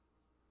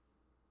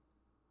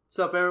What's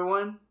up,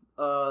 everyone?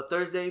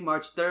 Thursday,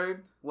 March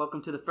 3rd.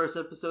 Welcome to the first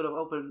episode of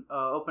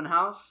Open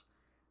House.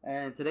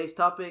 And today's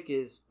topic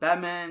is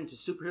Batman,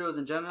 just superheroes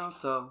in general.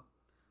 So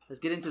let's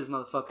get into this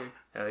motherfucker.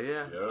 Hell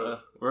yeah.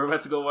 We're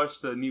about to go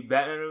watch the new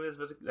Batman movie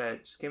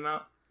that just came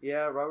out.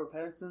 Yeah, Robert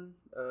Pattinson.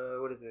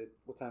 What is it?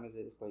 What time is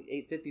it? It's like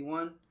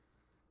 8:51.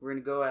 We're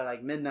going to go at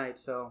like midnight,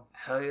 so...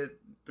 Hell yeah,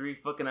 3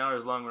 fucking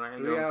hours long. We're not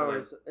going to 3 go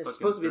hours. Like it's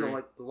supposed to be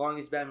the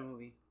longest Batman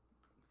movie.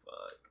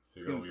 Fuck.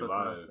 It's gonna be live.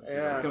 Awesome.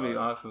 Yeah. It's gonna be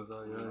awesome.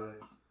 So yeah.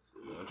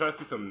 I'm trying to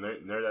see some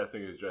nerd ass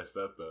niggas dressed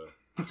up though.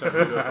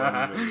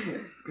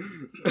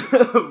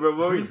 Bro,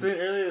 what were you saying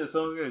earlier? That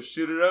someone's gonna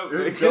shoot it up?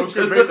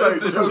 Joker,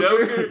 the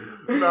Joker.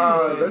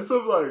 Nah, that's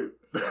some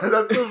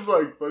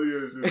like funny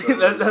ass shit.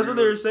 That's what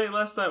they were saying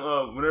last time.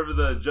 Whenever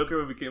the Joker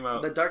movie came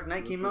out, The Dark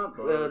Knight came out.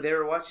 They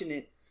were watching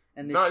it,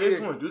 and they they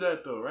just want to do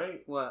that though,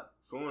 right? What?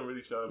 Someone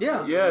really shot up.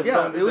 Yeah.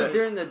 It was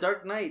during the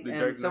Dark Knight,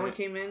 someone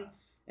came in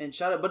and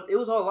shot it, but it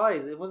was all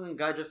lies. It wasn't a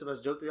guy dressed up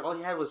as Joker. All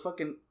he had was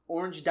fucking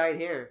orange dyed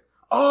hair.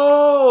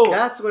 Oh,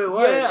 that's what it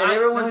was. Yeah, and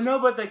I know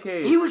about that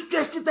case. He was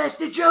dressed up as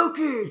the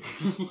Joker.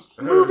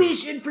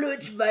 Movies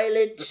influence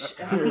violence.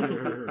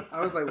 I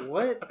was like,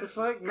 what the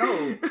fuck?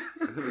 No.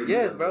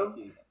 Yes, bro.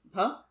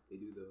 Huh? They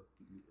do though.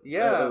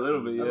 Yeah, a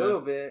little bit. Yeah. A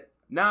little bit.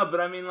 No, but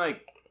I mean,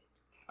 like,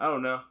 I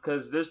don't know,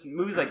 because there's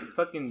movies like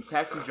fucking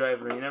Taxi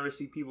Driver. You never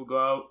see people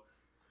go out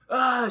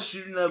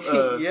shooting up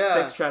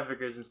sex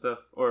traffickers and stuff,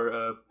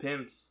 or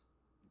pimps.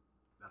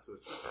 That's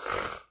what's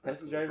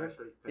Taxi Driver.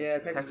 Yeah,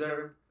 Taxi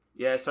Driver.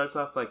 Yeah, it starts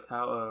off like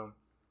how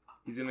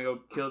he's gonna go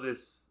kill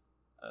this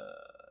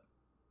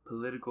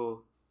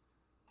political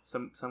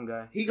some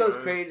guy. He goes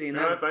crazy, and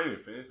that's not even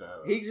finished.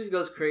 He just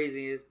goes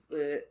crazy.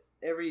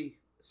 Every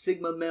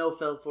Sigma male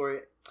fell for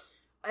it.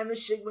 I'm a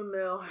Sigma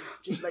male,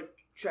 just like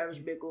Travis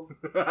Bickle.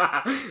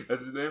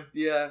 That's his name?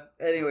 Yeah.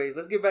 Anyways,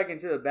 let's get back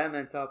into the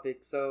Batman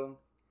topic. So,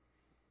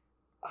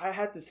 I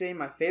had to say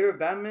my favorite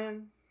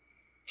Batman,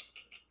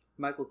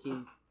 Michael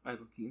Keaton.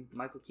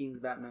 Michael Keaton's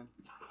Batman.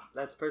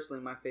 That's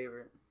personally my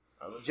favorite.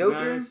 Joker?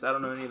 Honest, I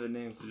don't know any other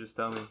names, so just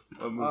tell me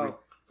what movie.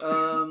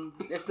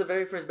 It's the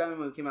very first Batman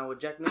movie came out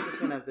with Jack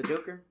Nicholson as the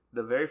Joker.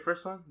 The very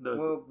first one?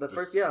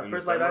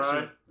 First live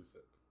action.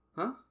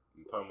 Huh?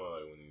 I'm talking about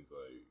like when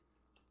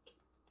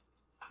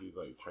he's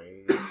like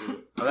training and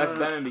shit. Oh, that's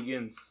Batman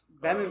Begins.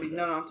 No,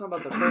 I'm talking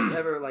about the first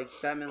ever like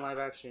Batman live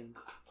action.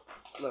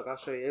 Look, I'll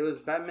show you. It was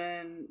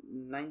Batman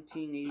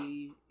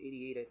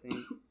 1988, I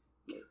think.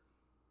 It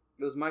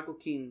was Michael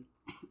Keaton.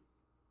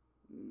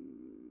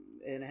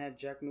 And it had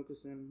Jack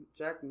Nicholson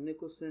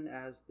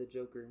as the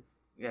Joker.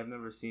 Yeah, I've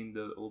never seen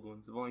the old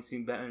ones. I've only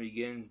seen Batman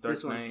Begins,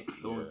 Dark Knight,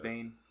 the one with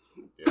Bane.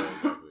 Yeah,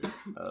 exactly.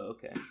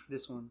 Okay.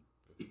 This one.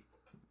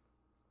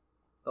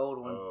 The old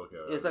one. Oh,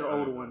 okay. It's like an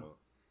old one.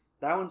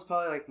 That one's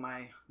probably like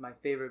my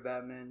favorite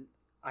Batman.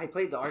 I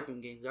played the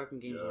Arkham games. The Arkham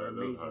games were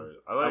amazing.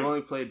 I've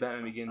only played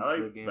Batman Begins. I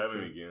like the game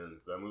Batman too.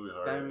 Begins. That movie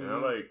hard. And I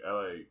like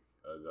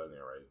Dark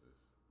Knight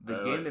Rises.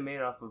 The game they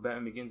made off of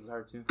Batman Begins is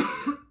hard too.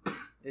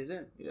 Is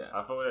it? Yeah.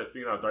 I felt like that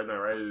scene on Dark Knight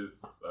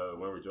Rises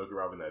whenever Joker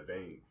robbing that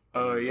bank.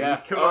 Oh yeah.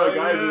 He's killing all the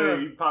guys and then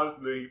he pops up,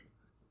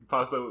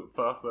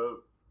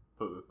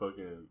 put the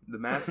fucking the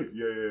mask.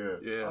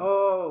 Yeah.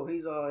 Oh,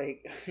 he's all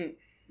like,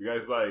 you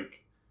guys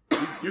like,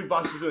 your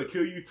boss is gonna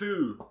kill you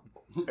too.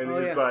 And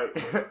he's like,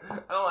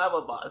 I don't have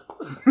a boss.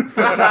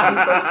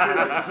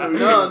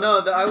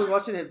 I was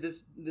watching it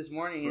this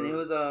morning, and it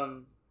was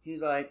he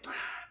was like,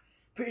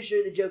 pretty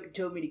sure the Joker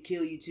told me to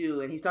kill you too,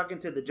 and he's talking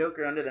to the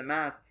Joker under the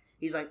mask.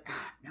 He's like,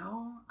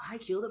 no, I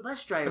killed a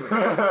bus driver.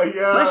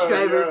 Bus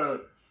driver.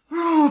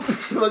 Yeah.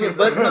 Fucking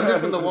bus comes in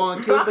from the wall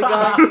and kills the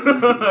guy.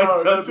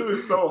 That shit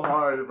was so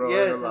hard, bro.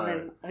 Yes, and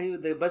then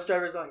the bus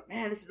driver's like,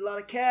 man, this is a lot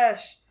of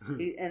cash.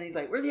 And he's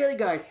like, where are the other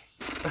guys?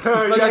 He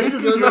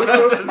just kills him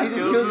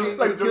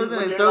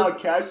and throws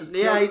cash.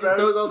 Yeah, he just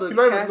throws all the cash.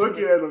 You're not even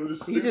looking at him,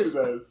 just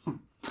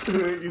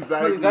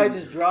exactly. The guy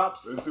just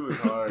drops.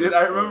 Dude,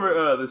 I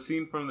remember the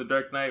scene from The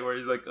Dark Knight where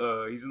he's like,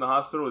 he's in the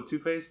hospital with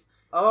Two-Face.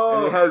 Oh.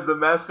 And he has the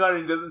mask on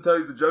and he doesn't tell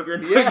he's the Joker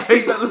until he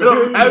takes that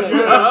little mask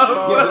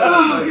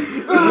off.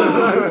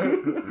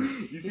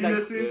 You see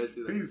that scene?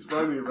 He's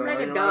funny, bro. I'm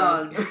like a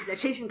dog. They're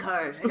chasing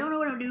cars. I don't know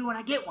what I'm doing when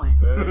I get one.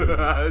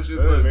 That's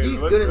just like,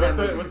 he's good in that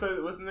movie.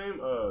 What's the name?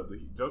 The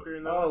Joker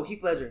in that? Oh,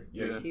 Heath Ledger.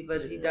 Yeah. Heath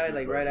Ledger. He died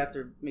like right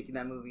after making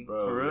that movie.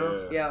 Bro, for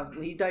real? Yeah,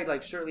 he died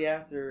like shortly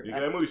after.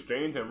 Yeah, that movie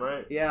strained him,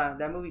 right? Yeah,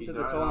 that movie took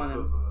a toll on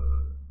him.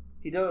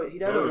 He died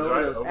of an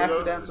overdose.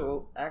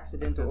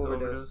 Accidental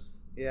overdose.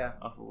 Yeah.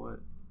 Off of what?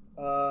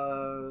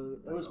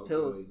 It was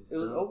pills. It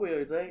was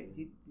opioids, right?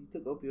 He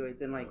took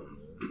opioids and like,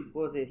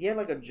 what was it? He had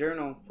like a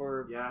journal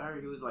for. Yeah, I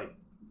heard he was like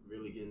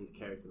really getting into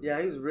character. Yeah,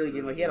 he was really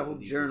getting like he had a whole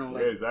journal.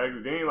 Like, yeah,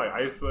 exactly. They ain't like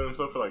isolate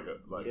himself for like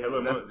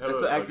hella months.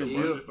 That's what actors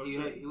do.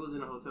 He was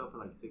in a hotel for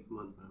like 6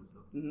 months by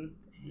himself. Mm-hmm.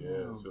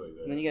 Yeah, shit like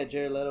that. And then you got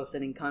Jared Leto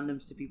sending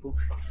condoms to people.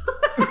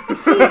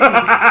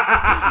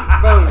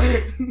 Bro,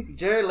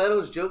 Jared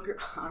Leto's Joker.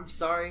 I'm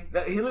sorry.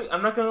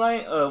 I'm not gonna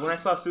lie. When I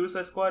saw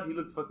Suicide Squad, he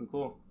looked fucking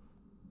cool.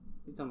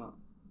 What are you talking about?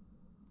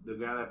 The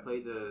guy that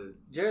played the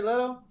Jared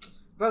Leto?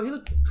 Bro, he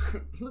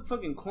looked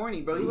fucking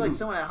corny, bro. He like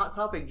someone at Hot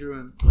Topic drew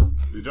him.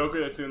 The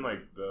Joker that's in like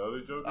the other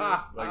Joker.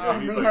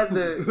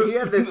 He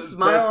had this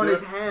smile on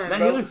his hand.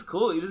 Nah, he looks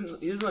cool. He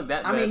doesn't look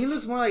that bad. I mean, he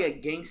looks more like a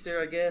gangster,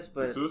 I guess.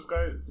 But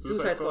Suicide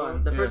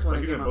Squad, the first one.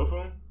 He's in both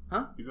of them.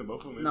 Huh? He's in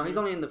both of them. No, he's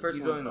only in the first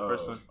one. He's only in the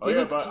first one. Oh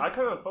yeah, but I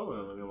kind of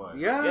follow him. Like,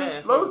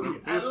 yeah,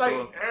 Loki.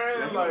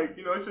 Like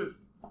you know, it's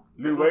just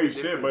new wave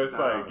shit, but it's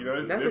like you know,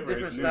 it's that's different. A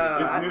different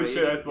style. It's new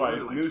shit. That's why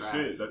it's new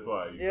shit. That's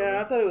why.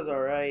 Yeah, I thought it was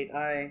alright.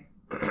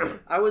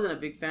 I wasn't a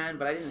big fan,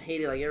 but I didn't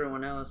hate it like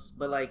everyone else.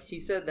 But like he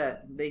said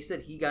that they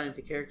said he got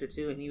into character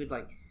too, and he would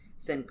like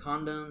send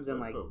condoms and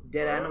like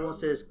dead animals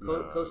to his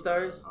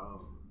co-stars,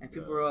 and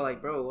people were all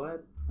like, "Bro,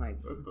 what? Like,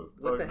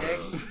 what the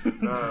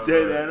heck?"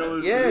 Dead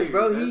animals. Yes,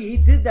 bro. He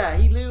did that.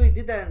 He literally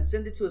did that and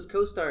sent it to his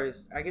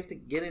co-stars. I guess to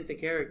get into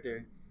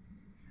character.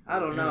 I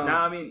don't know.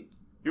 Nah, I mean.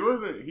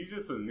 He's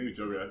just a new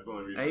Joker. That's the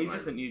only reason. He's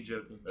just a new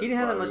Joker. He didn't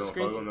have that much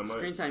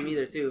screen time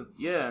either, too.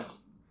 Yeah.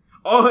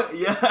 Oh,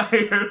 yeah,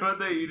 I heard about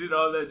that. You did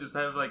all that just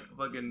have, like, a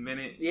fucking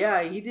minute.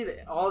 Yeah, he did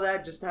all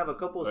that just to have a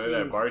couple scenes.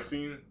 That bar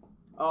scene?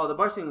 Oh, the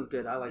bar scene was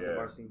good. I like the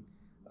bar scene.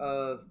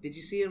 Did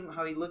you see him,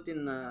 how he looked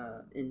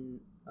in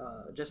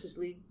Justice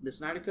League, the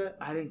Snyder Cut?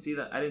 I didn't see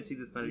that. I didn't see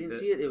the Snyder Cut. You didn't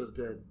see it? It was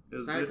good.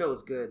 The Snyder Cut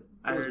was good.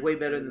 It was way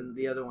better than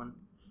the other one.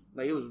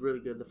 Like, it was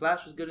really good. The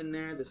Flash was good in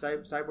there. The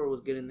Cyborg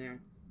was good in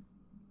there.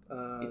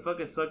 It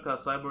fucking sucked how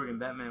Cyborg and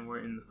Batman were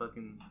in the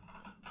fucking...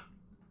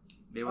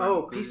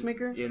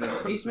 Peacemaker? Yeah, no,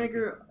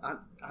 Peacemaker,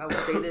 I will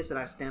say this and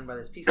I stand by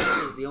this.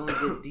 Peacemaker is the only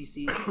good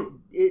DC.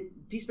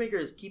 Peacemaker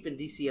is keeping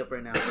DC up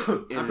right now.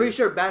 I'm pretty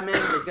sure Batman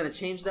is going to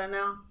change that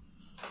now.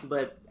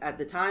 But at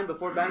the time,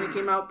 before Batman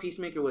came out,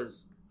 Peacemaker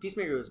was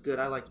good.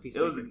 I liked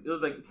Peacemaker. It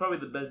was like, it's probably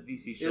the best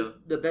DC show. It was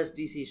the best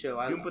DC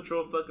show. Doom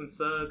Patrol fucking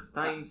sucks.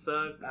 Titans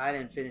suck. I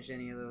didn't finish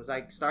any of those.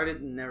 I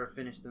started and never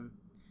finished them.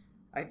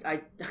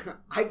 I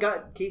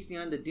got Casey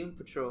on the Doom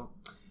Patrol.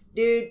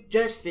 Dude,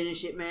 just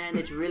finish it, man.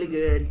 It's really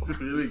good. It's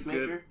really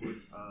good.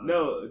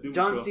 No, Doom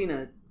John Patrol.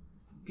 Cena.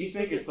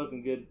 Peacemaker's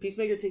fucking good.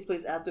 Peacemaker takes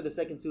place after the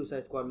second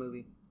Suicide Squad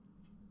movie.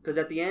 Because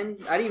at the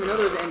end, I didn't even know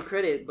there was an end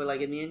credit, but like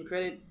in the end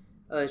credit,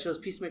 it shows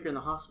Peacemaker in the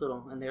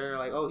hospital, and they're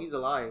like, "Oh, he's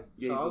alive."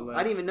 Yeah, so he's alive.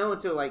 I didn't even know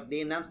until like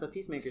they announced the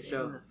Peacemaker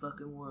show. In the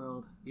fucking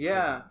world.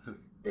 Yeah.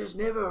 There's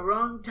never a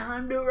wrong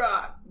time to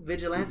rock.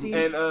 Vigilante.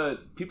 And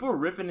people were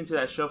ripping into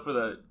that show for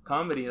the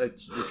comedy, like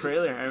the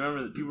trailer. I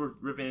remember that people were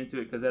ripping into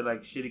it because they had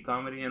like shitty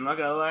comedy. And I'm not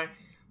gonna lie,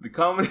 the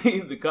comedy,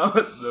 the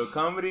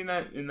comedy in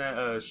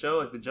that show,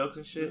 like the jokes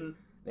and shit,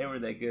 they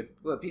weren't that good.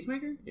 What,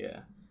 Peacemaker?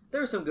 Yeah.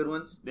 There were some good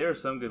ones. There were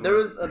some good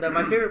ones. There was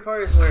my favorite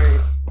part is where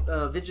it's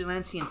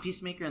Vigilante and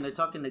Peacemaker, and they're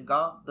talking to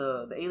Goth,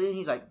 the alien.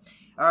 He's like,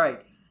 "All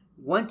right,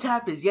 1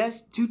 tap is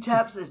yes, 2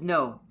 taps is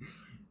no.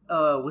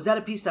 Was that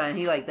a peace sign?" And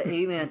he like the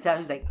alien taps.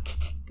 He's like,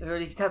 or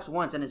he taps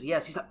once and it's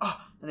yes. He's like, "Oh,"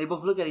 and they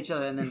both look at each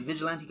other. And then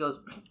Vigilante goes,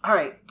 "All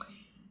right,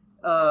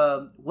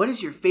 what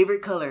is your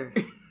favorite color?"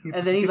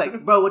 And then he's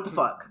like, "Bro, what the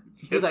fuck?"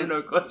 It's yes or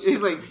no question.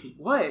 He's like,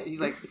 "What?" He's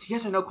like, "It's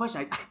yes or no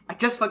question. I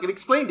just fucking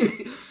explained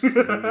it."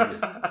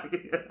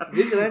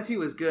 Vigilante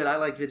was good. I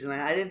liked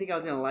Vigilante. I didn't think I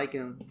was gonna like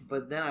him,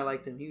 but then I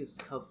liked him. He was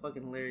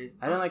fucking hilarious.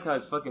 I didn't like how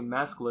his fucking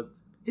mask looked.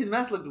 His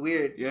mask looked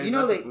weird. Yeah, you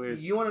know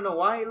you want to know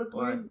why it looked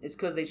weird? It's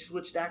because they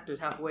switched actors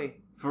halfway.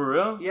 For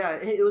real? Yeah,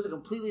 it was a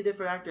completely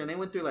different actor, and they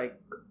went through like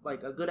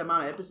a good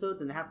amount of episodes,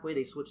 and halfway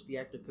they switched the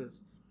actor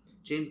because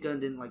James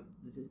Gunn didn't like.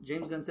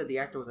 James Gunn said the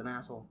actor was an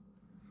asshole.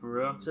 For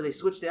real? So they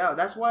switched it out.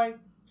 That's why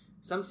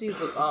some scenes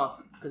look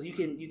off because you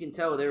can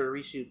tell they were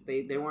reshoots.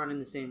 They weren't in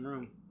the same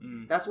room.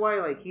 That's why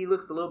like he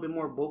looks a little bit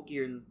more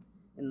bulkier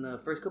in the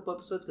first couple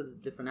episodes because it's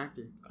a different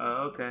actor.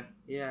 Oh, okay.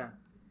 Yeah.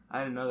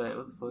 I didn't know that.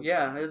 What the fuck?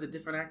 Yeah, it was a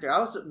different actor.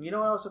 You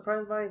know what I was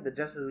surprised by? The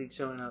Justice League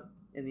showing up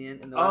in the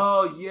end.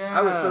 Yeah.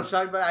 I was so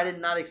shocked by it. I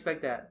did not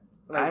expect that.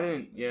 Like, I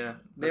didn't. Yeah,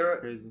 that's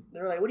crazy. They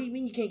were like, "What do you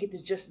mean you can't get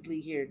this Justice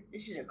League here?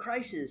 This is a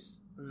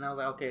crisis." And I was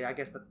like, "Okay, I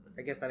guess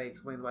that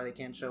explains why they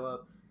can't show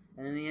up."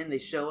 And in the end, they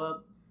show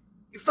up.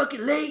 "You're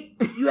fucking late,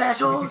 you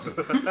assholes!"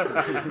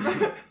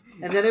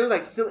 And then it was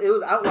like it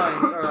was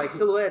outlines or like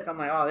silhouettes. I'm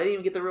like, "Oh, they didn't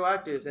even get the real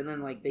actors." And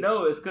then like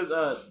it's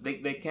because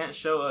they can't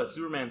show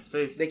Superman's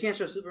face. They can't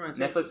show Superman's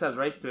face. Netflix has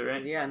rights to it,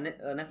 right? Yeah,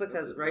 Netflix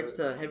has rights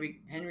to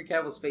Henry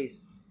Cavill's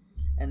face,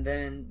 and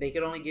then they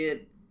could only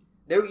get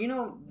there. You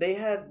know, they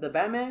had the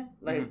Batman,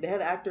 like they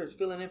had actors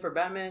filling in for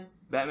Batman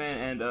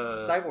and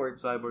Cyborg,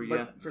 yeah.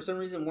 But for some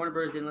reason, Warner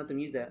Bros. Didn't let them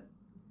use that.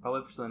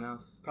 Probably for something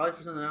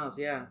else.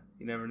 Yeah.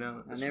 You never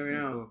know. I never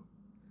know. Cool.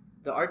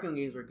 The Arkham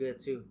games were good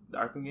too. The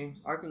Arkham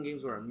games? Arkham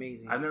games were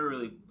amazing. I've never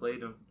really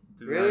played them.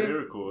 Really? They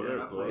were cool.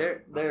 Yeah,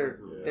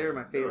 they're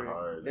my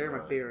favorite. They're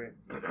my favorite.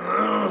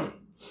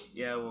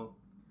 Yeah, well,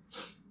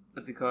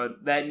 what's it called?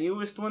 That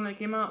newest one that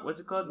came out.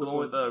 What's it called? The one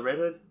with Red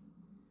Hood.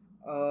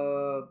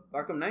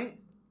 Arkham Knight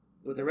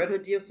with the Red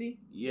Hood DLC.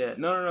 Yeah,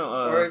 no.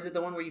 Or is it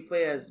the one where you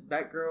play as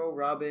Batgirl,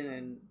 Robin,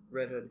 and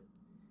Red Hood?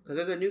 Because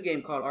there's a new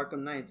game called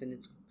Arkham Knight, and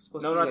it's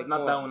supposed to be like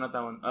not that one.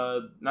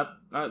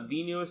 Not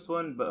the newest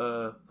one,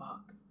 but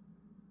fuck.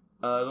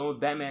 The one with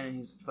Batman and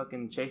he's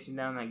fucking chasing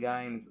down that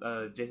guy and it's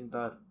Jason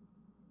Todd.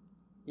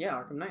 Yeah,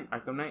 Arkham Knight.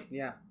 Arkham Knight?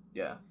 Yeah.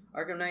 Yeah.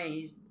 Arkham Knight.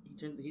 He's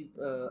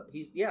the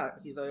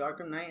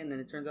Arkham Knight, and then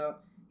it turns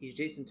out he's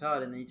Jason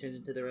Todd, and then he turns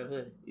into the Red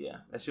Hood. Yeah,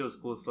 that shit was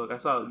cool as fuck. I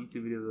saw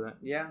YouTube videos of that.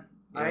 Yeah,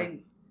 Yeah.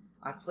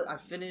 I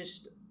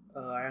finished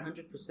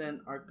 100%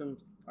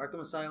 Arkham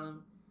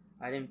Asylum.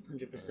 I didn't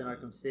 100%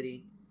 Arkham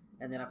City,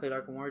 and then I played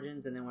Arkham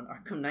Origins, and then when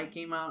Arkham Knight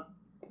came out,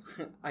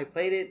 I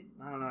played it.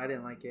 I don't know. I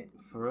didn't like it.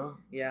 For real?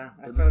 Yeah,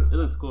 It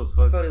looked cool as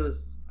fuck. I felt it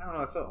was. I don't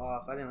know. I felt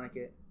off. I didn't like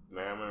it.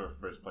 Like, I remember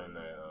first playing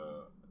that.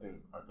 I think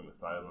Arkham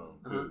Asylum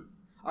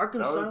because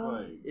Arkham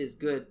Asylum is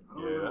good.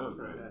 Yeah, that was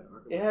good.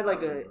 It had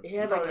like a. It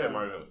had like a.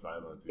 Arkham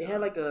Asylum too. It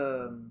had like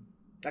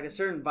a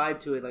certain vibe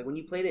to it. Like when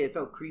you played it, it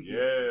felt creepy.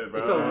 Yeah,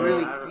 bro. It felt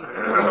really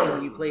creepy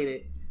when you played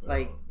it.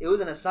 Like it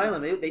was an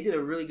asylum. They did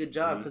a really good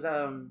job because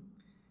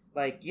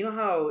like you know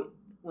how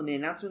when the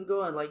announcements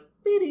go and like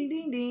ding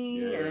ding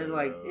ding, and then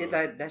like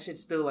that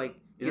shit's still like.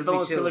 Is it the one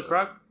with Killer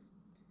Croc?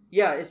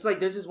 Yeah, it's like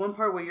there's this one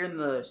part where you're in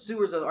the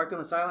sewers of Arkham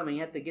Asylum and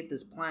you have to get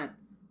this plant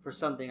for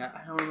something. I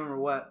don't remember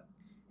what.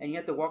 And you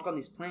have to walk on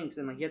these planks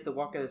and like you have to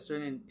walk at a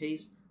certain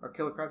pace or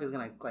Killer Croc is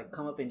gonna like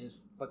come up and just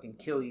fucking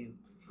kill you.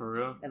 For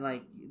real? And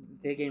like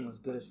that game was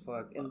good as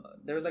fuck. And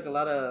there was like a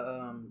lot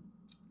of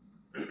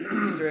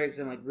Easter eggs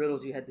and like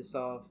riddles you had to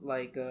solve.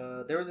 Like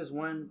there was this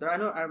one. I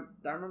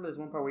remember this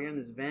one part where you're in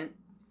this vent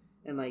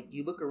and like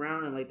you look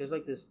around and like there's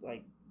like this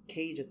like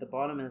cage at the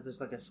bottom and it's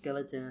just like a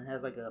skeleton and it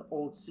has like an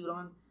old suit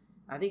on.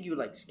 I think you would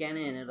like scan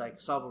it and like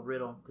solve a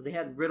riddle because they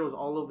had riddles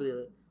all over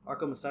the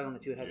Arkham Asylum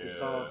that you would have to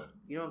solve.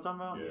 You know what I'm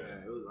talking about?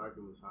 Yeah, it was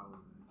Arkham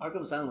Asylum.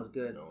 Arkham Asylum was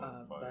good.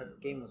 Was that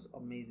game was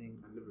amazing.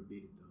 I never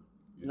beat it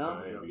though. No?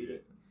 I beat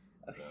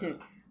it.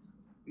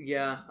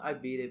 Yeah, I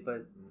beat it,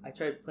 but I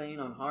tried playing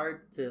on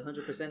hard to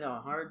 100%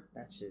 on hard.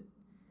 That shit.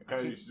 I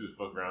kind of used to just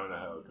fuck around with that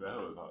hell.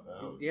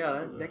 That was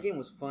yeah, that game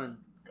was fun.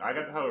 I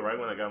got the hell right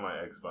when I got my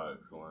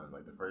Xbox One.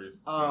 Like the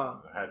first game, I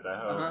had that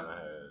hell and I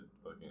had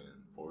fucking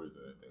Forza,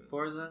 I think.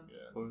 Forza? Yeah.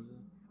 Forza.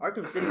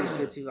 Arkham City was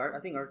good too. I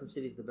think Arkham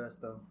City is the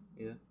best though.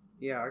 Yeah.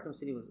 Yeah, Arkham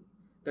City was.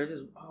 There's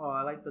this. Oh,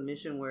 I like the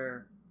mission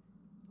where,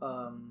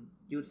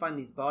 you would find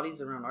these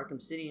bodies around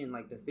Arkham City and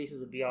like their faces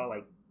would be all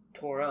like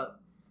tore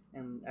up,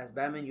 and as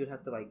Batman you'd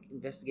have to like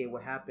investigate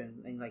what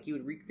happened and like you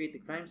would recreate the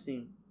crime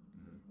scene,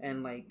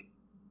 and like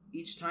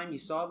each time you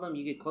saw them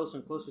you get closer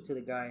and closer to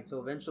the guy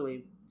until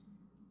eventually,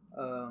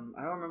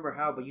 I don't remember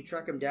how, but you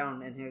track him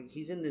down and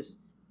he's in this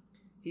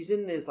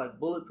like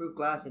bulletproof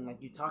glass and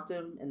like you talk to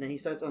him and then he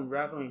starts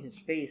unraveling his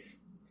face.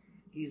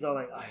 He's all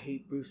like, I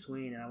hate Bruce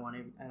Wayne and I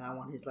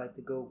want his life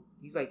to go.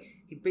 He's like,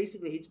 he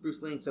basically hates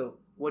Bruce Wayne. So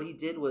what he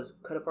did was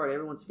cut apart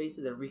everyone's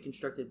faces and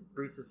reconstructed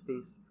Bruce's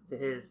face to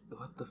his.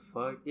 What the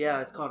fuck? Yeah,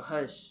 it's called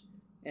Hush.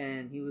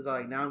 And he was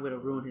like, now I'm going to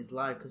ruin his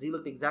life. Because he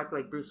looked exactly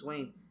like Bruce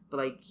Wayne. But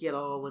like, he had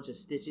all a bunch of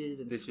stitches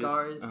and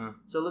scars.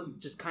 So it looked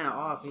just kind of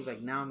off. He's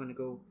like, now I'm going to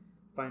go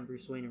find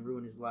Bruce Wayne and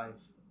ruin his life.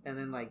 And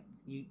then like,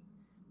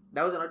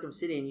 that was in Arkham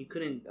City and you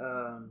couldn't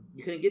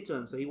get to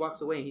him. So he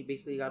walks away and he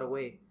basically got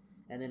away.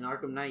 And then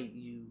Arkham Knight,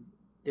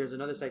 there's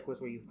another side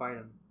quest where you fight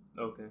him.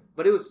 Okay.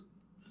 But it was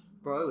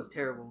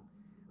terrible.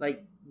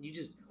 Like, you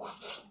just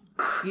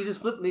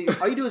flip,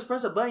 all you do is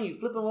press a button, you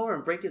flip him over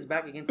and break his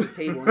back against the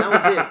table. And that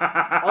was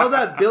it. All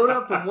that build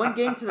up from one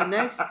game to the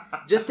next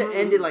just to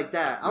end it like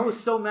that. I was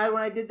so mad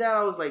when I did that.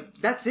 I was like,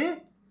 that's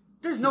it?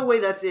 There's no way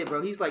that's it,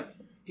 bro. He's like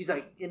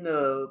in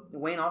the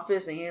Wayne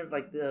office and he has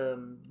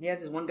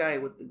this one guy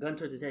with the gun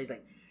towards his head. He's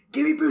like,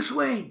 give me Bruce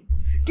Wayne.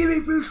 Give me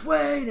Bruce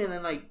Wayne. And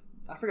then like,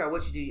 I forgot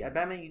what you do. At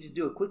Batman, you just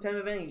do a quick time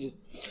event. You just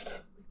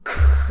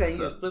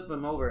flip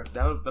him over.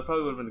 That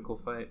probably would have been a cool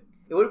fight.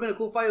 It would have been a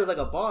cool fight. It was like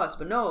a boss,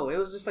 but no, it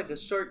was just like a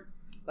short,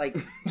 like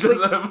just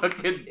quick, a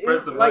fucking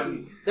press the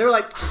button. They were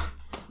like,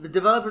 the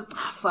developers,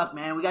 fuck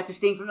man, we got this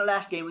thing from the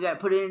last game. We got to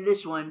put it in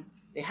this one.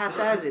 They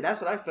half-assed it.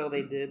 That's what I felt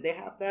they did. They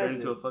half-assed it.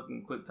 Into a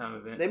fucking quick time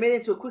event. They made it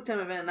into a quick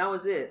time event, and that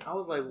was it. I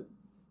was like,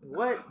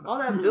 what? All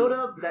that build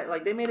up that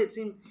like they made it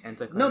seem.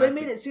 No, they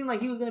made it seem like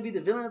he was gonna be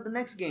the villain of the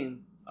next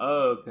game.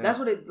 Oh, okay. That's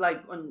what it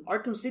like on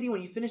Arkham City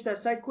when you finish that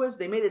side quest.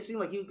 They made it seem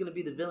like he was gonna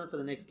be the villain for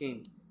the next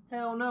game.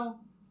 Hell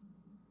no.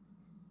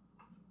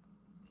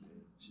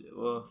 Shit,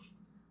 well,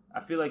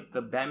 I feel like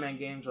the Batman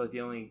games are like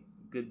the only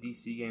good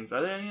DC games.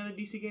 Are there any other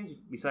DC games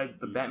besides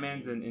the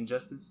Batmans and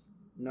Injustice?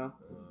 No.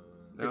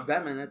 It's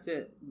Batman. That's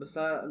it.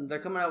 Besides, they're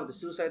coming out with the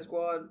Suicide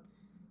Squad.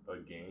 A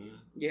game?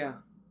 Yeah.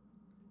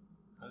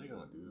 How are they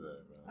gonna do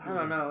that, bro? I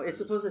don't know. It's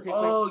supposed to take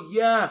place. Oh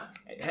yeah,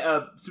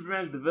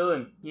 Superman's the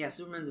villain. Yeah,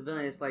 Superman's the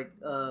villain. It's like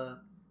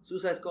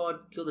Suicide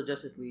Squad kill the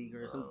Justice League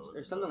or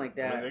something like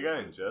that. I mean, they got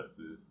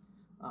Injustice.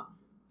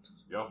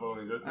 Y'all fuck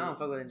with Injustice? I don't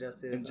fuck with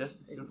Injustice.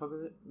 Injustice? You don't fuck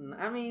with it?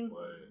 I mean,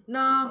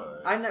 no.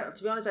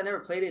 To be honest, I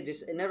never played it.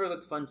 It never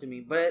looked fun to me.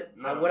 But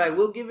what I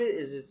will give it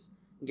is its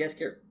guest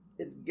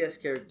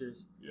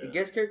characters. Yeah. The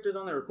guest characters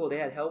on there were cool. They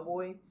had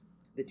Hellboy,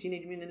 the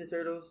Teenage Mutant Ninja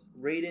Turtles,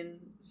 Raiden,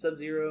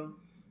 Sub-Zero.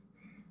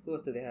 Who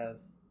else did they have?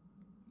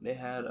 They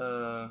had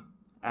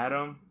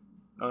Adam.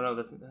 Oh no,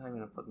 that's not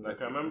even a fucking.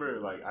 Like I remember,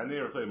 like I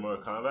never played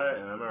Mortal Kombat,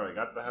 and I remember I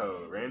got the hell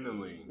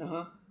randomly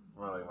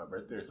around like my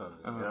birthday or something.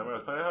 And I remember I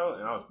was playing her,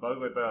 and I was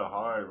fucking with that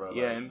hard, bro.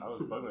 Yeah, like, I was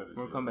fucking with this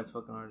Mortal shit. Kombat's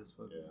fucking hard as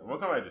fuck. Yeah,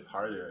 Mortal Kombat just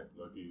harder,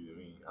 low-key, to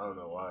me. I don't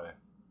know why.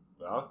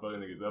 But I was fucking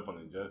niggas up on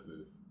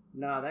Injustice.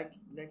 Nah, that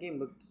game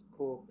looked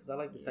cool because I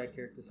like the side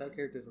characters. Side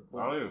characters were cool.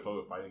 I don't even fuck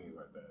with fighting games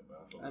like that.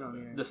 But I don't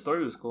either. The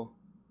story was cool.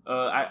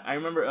 I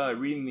remember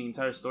reading the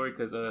entire story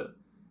because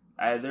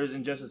there's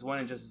Injustice 1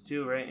 and Injustice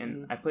 2, right?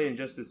 And I played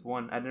Injustice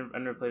 1. I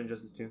never played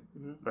Injustice 2.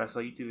 But I saw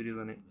YouTube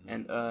videos on it.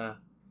 And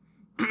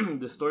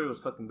the story was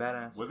fucking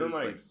badass. Wasn't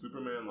like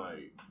Superman,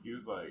 like, he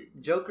was like...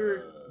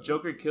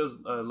 Joker kills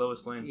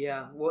Lois Lane.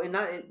 Yeah, well, and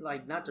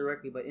not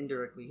directly, but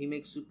indirectly. He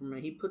makes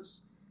Superman, he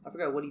puts... I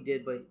forgot what he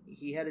did, but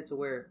he had it to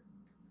where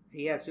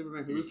he had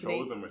Superman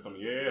hallucinate. Them or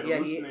something. Yeah,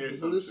 he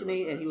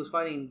hallucinate, and he was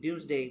fighting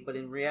Doomsday, but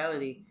in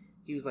reality,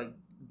 he was like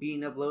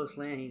beating up Lois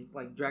Lane. He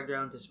like dragged her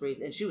out into space,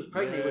 and she was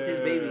pregnant with his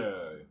baby.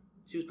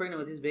 She was pregnant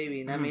with his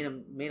baby, and that made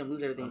him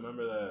lose everything. I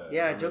remember that.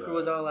 Yeah, Joker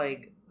was all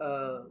like,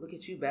 "Look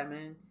at you,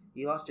 Batman.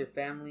 You lost your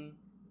family,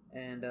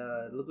 and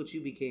look what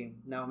you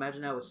became. Now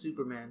imagine that with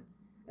Superman."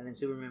 And then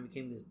Superman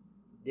became this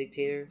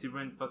dictator.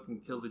 Superman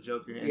fucking killed the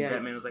Joker, and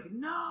Batman was like,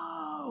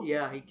 "No!"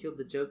 Yeah, he killed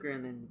the Joker,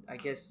 and then I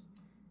guess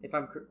if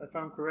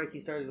I'm correct, he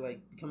started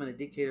like becoming a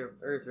dictator of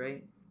Earth,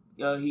 right?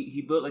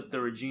 He built like the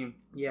regime,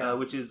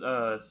 which is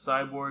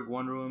Cyborg,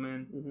 Wonder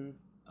Woman,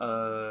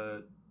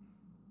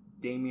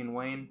 Damian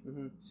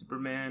Wayne,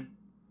 Superman,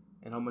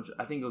 and how much?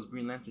 I think it was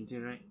Green Lantern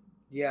too, right?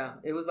 Yeah,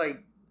 it was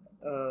like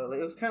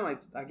it was kind of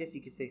like, I guess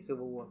you could say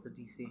Civil War for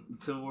DC.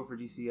 Civil War for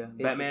DC, yeah.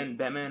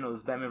 Batman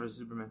was Batman versus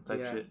Superman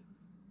type shit,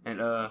 and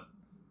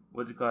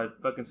what's it called?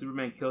 Fucking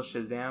Superman kills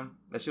Shazam.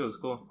 That shit was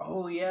cool.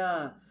 Oh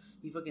yeah,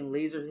 he fucking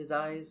lasered his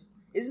eyes.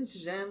 Isn't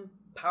Shazam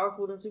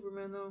powerful than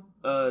Superman though?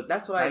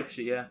 That's what type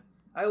shit. Yeah.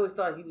 I always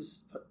thought he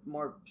was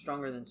more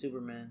stronger than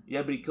Superman.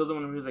 Yeah, but he killed him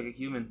when he was like a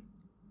human.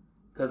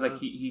 Cause like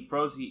he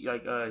froze. He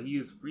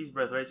used freeze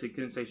breath, right? So he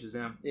couldn't say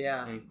Shazam.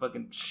 Yeah. And he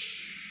fucking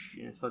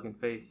in his fucking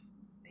face.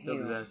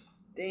 Killed his ass.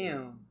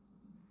 Damn.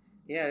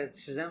 Yeah,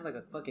 Shazam's like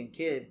a fucking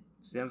kid.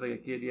 Shazam's like a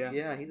kid. Yeah.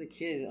 Yeah, he's a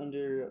kid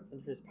under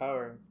his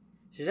power.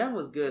 Shazam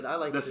was good. I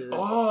like Shazam.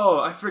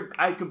 Oh,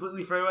 I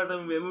completely forgot about that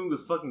movie. That movie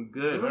was fucking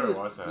good. You never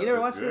watched that. You never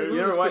watched it? You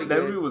never watched that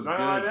movie? Was good.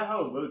 That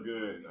house looked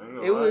good.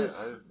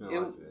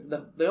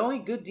 The only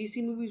good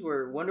DC movies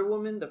were Wonder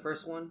Woman, the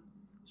first one,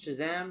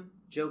 Shazam,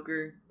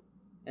 Joker,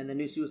 and the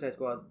new Suicide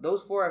Squad.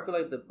 Those four I feel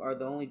like are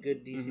the only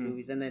good DC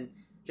movies. And then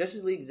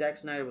Justice League, Zack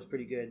Snyder was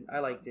pretty good. I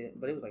liked it,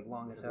 but it was like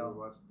long as hell. Have you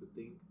watched The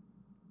Thing?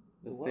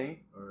 The Thing?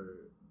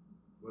 Or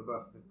what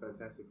about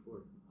Fantastic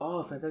Four?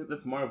 Oh, Fantastic!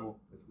 That's Marvel.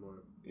 That's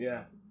Marvel.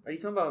 Yeah. Are you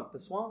talking about the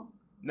Swamp?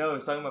 No,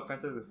 it's talking about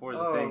Fantastic Four.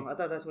 The Thing. I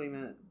thought that's what he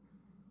meant.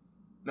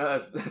 No,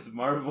 that's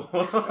Marvel.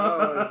 I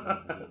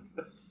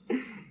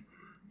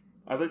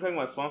thought talking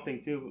about Swamp Thing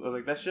too. I was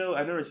like, that show.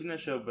 I've never seen that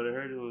show, but I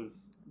heard it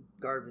was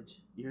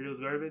garbage. You heard it was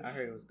garbage? I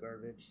heard it was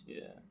garbage.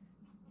 Yeah.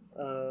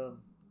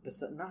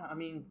 I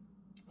mean,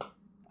 I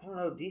don't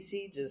know.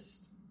 DC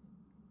just,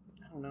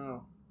 I don't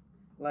know.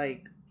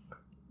 Like,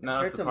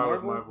 compared to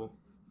Marvel,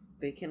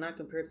 they cannot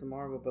compare to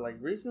Marvel. But like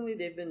recently,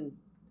 they've been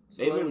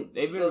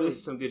releasing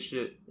some good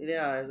shit.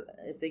 Yeah,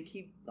 if they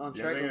keep on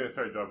track. They're gonna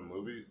start dropping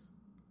movies.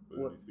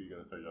 What? DC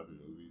gonna start dropping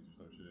movies or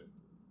some shit?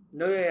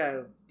 No,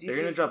 yeah. They're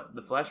gonna drop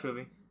the Flash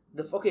movie.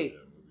 The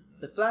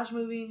Flash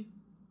movie.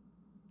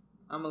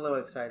 I'm a little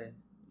excited.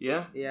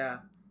 Yeah. Yeah,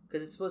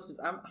 because it's supposed to.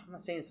 I'm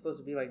not saying it's supposed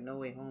to be like No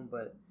Way Home,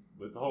 but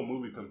the whole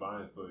movie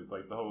combined, so it's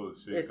like the whole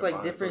shit. It's combined,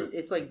 like different. So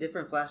it's like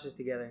different Flashes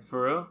together.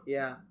 For real?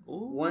 Yeah.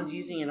 Ooh. One's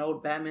using an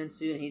old Batman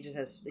suit, and he just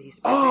has.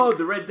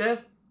 The Red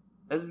Death.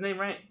 That's his name,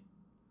 right?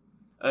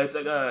 It's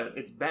like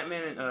it's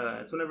Batman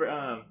and it's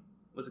whenever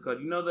what's it called?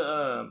 You know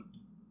the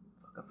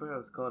I forgot what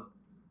it's called.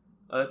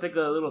 It's like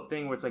a little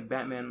thing where it's like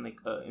Batman like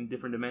in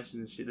different dimensions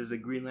and shit. There's a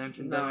Green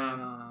Lantern Batman.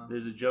 No.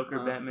 There's a Joker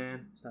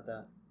Batman. It's not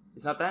that.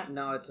 It's not that?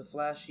 No, it's a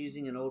Flash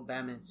using an old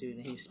Batman suit,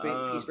 and he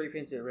spray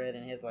paints it red,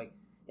 and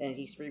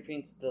he spray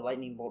paints the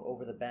lightning bolt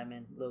over the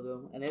Batman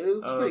logo, and it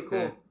looks pretty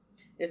cool.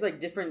 It's like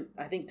different,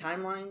 I think,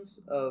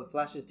 timelines of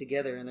Flashes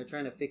together, and they're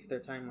trying to fix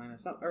their timeline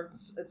or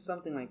it's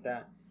something like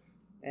that.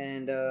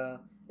 And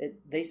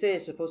they say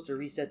it's supposed to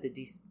reset the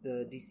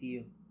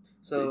DCU.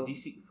 So the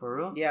DC for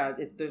real? Yeah,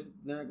 there's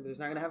not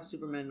gonna have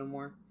Superman no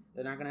more.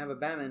 They're not gonna have a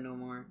Batman no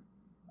more.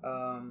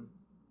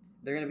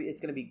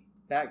 It's gonna be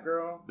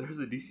Batgirl. There's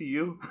a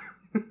DCU.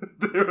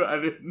 I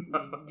didn't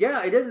know.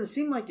 Yeah, it doesn't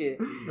seem like it,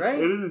 right?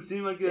 It doesn't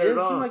seem like it. It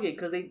doesn't seem like it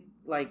because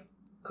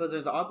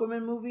there's the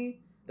Aquaman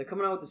movie. They're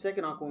coming out with the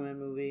second Aquaman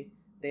movie.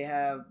 They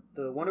have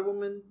the Wonder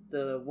Woman,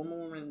 the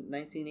Woman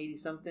 1980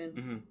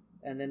 something,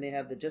 and then they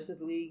have the Justice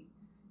League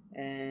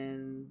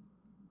and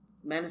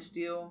Man of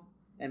Steel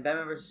and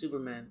Batman vs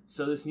Superman.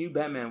 So this new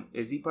Batman,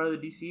 is he part of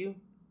the DCU,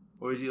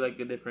 or is he like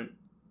a different?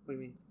 What do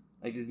you mean?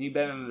 Like this new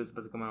Batman that's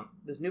supposed to come out.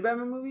 This new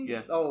Batman movie?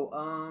 Yeah.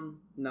 Oh,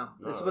 no.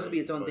 It's supposed to be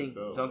its own thing.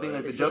 Its own thing,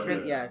 like the It's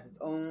Joker? Yeah, it's its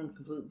own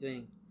complete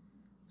thing.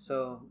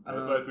 So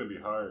That's why it's gonna be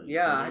hard.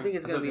 Yeah, I think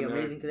it's gonna be Fucking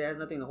amazing because it has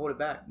nothing to hold it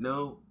back.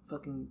 No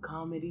fucking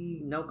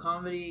comedy. No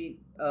comedy.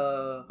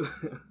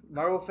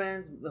 Marvel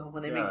fans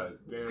when they make.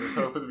 Damn, it's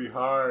so to be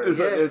hard.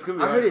 It's gonna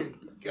be I heard hard. it's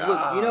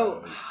look. You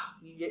know,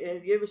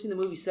 have you ever seen the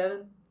movie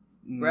Seven?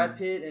 Brad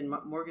Pitt and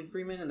Morgan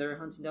Freeman, and they're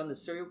hunting down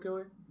this serial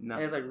killer. No.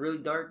 And it's like really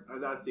dark. I've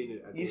not seen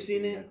it. You've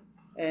seen it,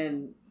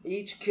 and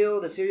each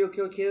kill the serial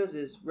killer kills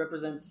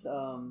represents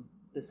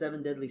the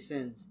 7 deadly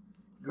sins: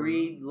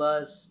 greed,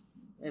 lust,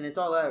 and it's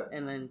all that.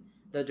 And then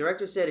the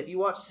director said, if you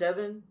watch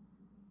Seven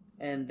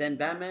and then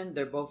Batman,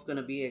 they're both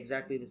gonna be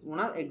exactly the well,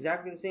 not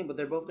exactly the same, but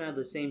they're both gonna have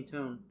the same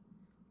tone.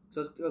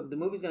 So the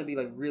movie's gonna be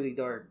like really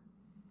dark.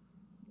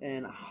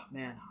 And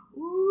man,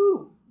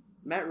 woo!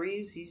 Matt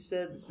Reeves, he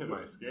said This shit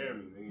might scare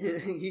me.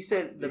 he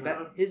said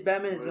his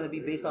Batman is gonna be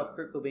based off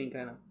Kurt Cobain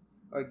kind of,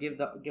 or give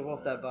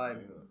off that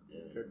vibe.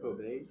 Kurt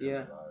Cobain?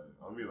 Yeah.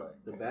 I'll be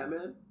like The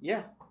Batman?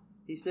 Yeah,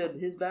 he said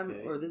his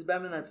Batman or this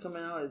Batman that's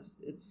coming out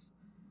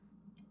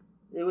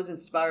it was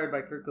inspired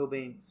by Kurt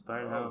Cobain.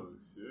 Inspired how?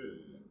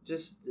 Shit.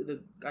 Just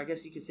I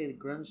guess you could say the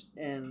grunge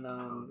and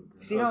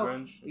see how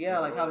grunge? Yeah,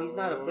 like how he's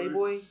not a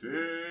playboy.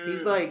 Shit.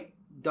 He's like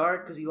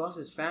dark because he lost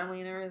his family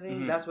and everything.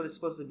 Mm-hmm. That's what it's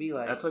supposed to be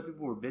like. That's why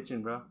people were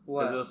bitching, bro.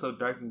 What? Because it was so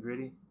dark and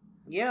gritty.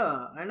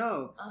 Yeah, I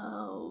know.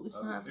 Oh,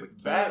 it's not for It's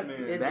kids.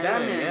 Batman. It's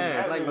Batman.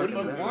 Yeah, Like, what do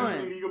you Batman.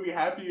 want? You gonna be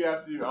happy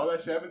after all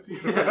that shit happened to you?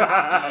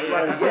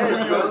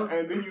 Yes, bro.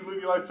 And then you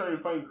live your life starting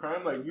fighting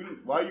crime. Like,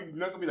 why you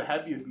not gonna be the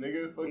happiest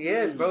nigga? Fuck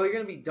Yes, you. bro. You're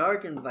gonna be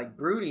dark and like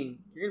brooding.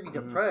 You're gonna be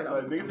depressed.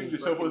 Like, niggas think the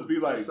show supposed to be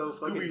like so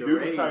fucking Scooby Doo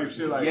deranged. type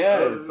shit. Like,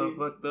 Yeah, it's so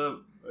fucked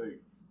up.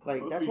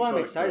 Like let's that's be why I'm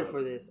fucked excited up.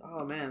 for this.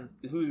 Oh man,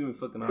 This movie's gonna be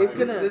fucking It's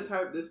awesome. gonna-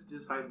 This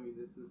just hyped me.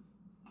 This is.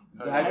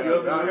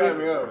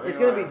 it's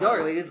gonna be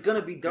dark. Like it's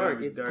gonna be dark.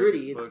 be It's dark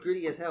gritty. as It's fuck.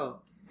 gritty as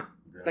hell.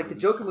 Like the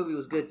Joker movie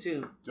was good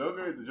too. The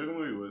Joker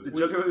movie was. The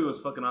Joker movie was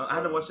fucking awesome. I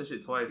had to watch that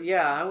shit twice.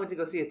 Yeah, I went to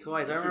go see it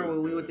twice. I remember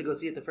when we went to go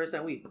see it the first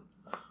time.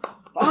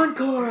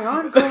 Encore.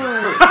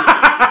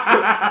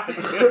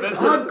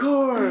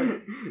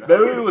 That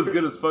movie was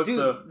good as fuck, Dude,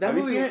 though. that Have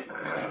movie. you seen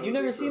it? You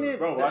never seen it?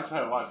 Bro, watch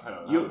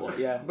how.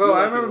 Yeah. Bro, You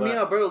I like it remember a me and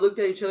lot. Alberto looked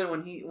at each other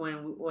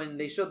when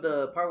they showed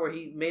the part where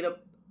he made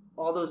up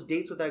all those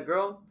dates with that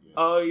girl.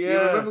 Oh, You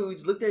yeah. remember we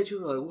just looked at each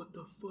other like, what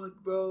the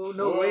fuck, bro?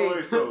 No way.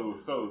 Wait,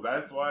 so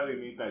that's why they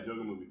made that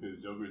Joker movie,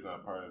 because Joker's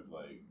not part of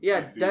like.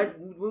 Yeah, DC. that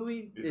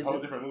movie It's is a whole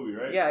different movie,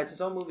 right? Yeah, it's its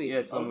own movie. Yeah,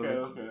 it's on Okay,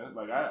 movie. okay.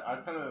 Like I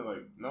kind of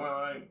like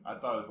I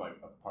thought it was like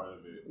a part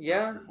of it.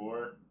 Yeah?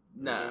 Before.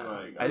 Nah. And then,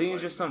 like, I think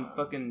was it's just like, some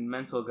fucking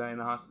mental guy in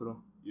the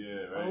hospital. Yeah,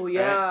 right. Oh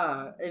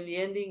yeah, in the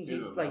ending,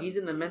 He's he's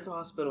in the mental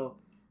hospital,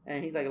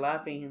 and he's like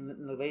laughing,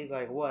 and the lady's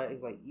like, "What?"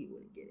 He's like, "You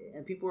wouldn't get it,"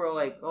 and people were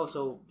like, "Oh,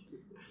 so."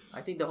 I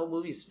think the whole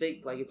movie's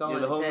fake. Like it's all Yeah,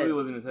 in the his whole head. movie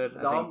was in his head.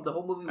 The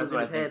whole movie was That's in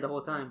what his I think. head the whole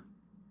time,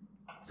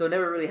 so it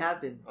never really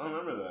happened. I don't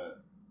remember that.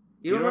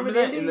 You don't remember the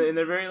that ending? in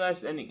the very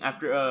last ending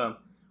after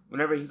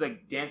whenever he's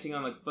like dancing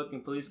on like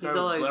fucking police car He's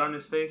with all, like- blood on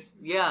his face.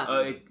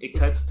 Yeah. It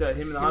cuts to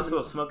him in the Him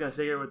hospital smoking a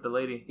cigarette with the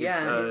lady. Yeah,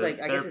 his, and he's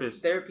like, I guess therapist.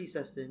 it's therapy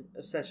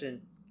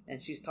session,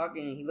 and she's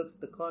talking, and he looks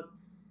at the clock,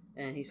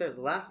 and he starts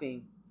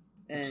laughing,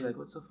 And she's and like,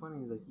 "What's so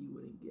funny?" He's like, "You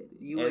wouldn't get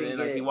it." You and wouldn't then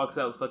get like it. he walks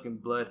out with fucking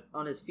blood.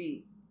 on his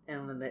feet,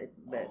 and then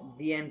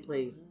the end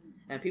plays,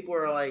 and people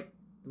are like,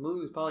 the movie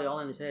was probably all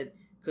in his head,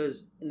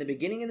 because in the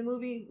beginning of the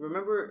movie,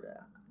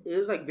 remember, it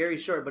was like very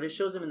short, but it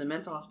shows him in the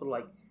mental hospital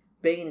like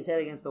banging his head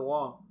against the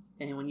wall,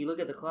 and when you look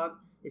at the clock,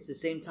 it's the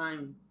same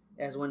time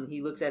as when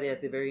he looks at it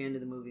at the very end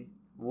of the movie.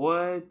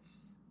 What?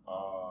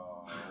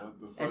 What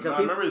the fuck? And so No, I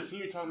people- remember the scene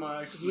you're talking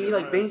about. Actually, He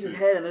like bangs his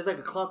head, and there's like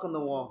a clock on the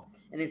wall,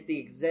 and it's the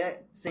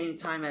exact same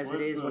time as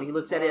it is when he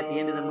looks at it at the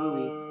end of the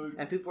movie.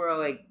 And people are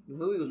like, the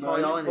movie was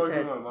probably all in his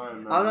head. I'm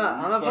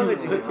not fucking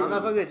with you. I'm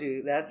not fucking with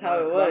you. That's how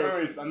it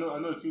was. I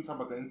know the scene you're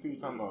talking about. The end scene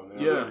you're talking about. Man.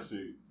 Yeah. I remember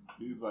shit.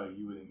 He's like,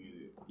 you wouldn't get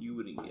it. You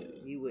wouldn't get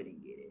it. You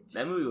wouldn't get it.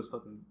 That movie was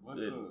fucking What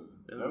good. the?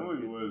 That That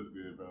movie movie was was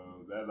good, bro.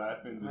 That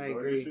laughing I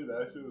disorder agree. shit.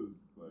 That shit was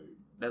like.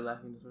 That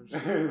laughing disorder.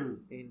 It's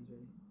Aiden's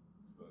ready.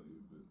 funny,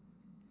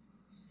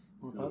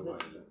 but Wanna pause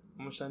it?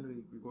 How much time do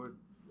we record?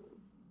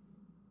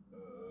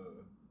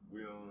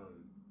 We on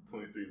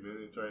 23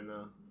 minutes right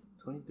now.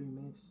 23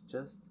 minutes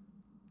just.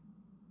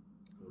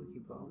 We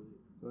keep going.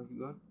 You want to keep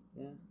going?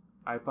 Yeah.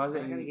 Alright, pause I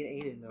it. gotta and- get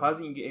Aiden though. Pause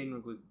it and get Aiden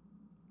real quick.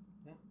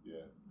 Yeah.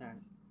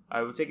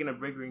 Alright, we're taking a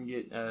break. We're gonna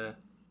get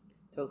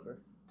Topher.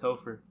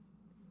 Topher.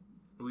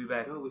 We'll be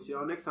back. Yo, we'll see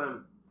y'all next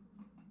time.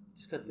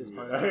 Just cut this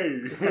part out. Hey.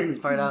 Just cut this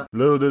part out.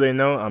 Little do they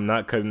know, I'm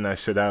not cutting that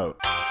shit out.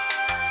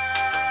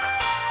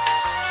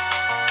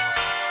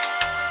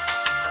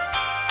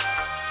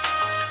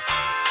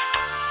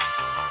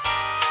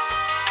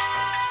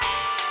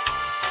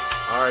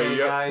 Alright, Hey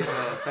yo. guys,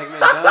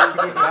 segment done.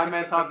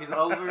 Batman talk is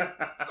over.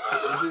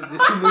 This is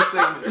a new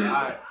segment.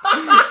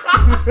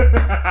 Alright.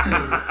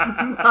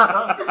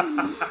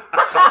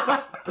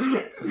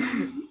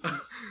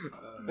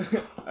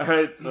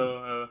 Alright,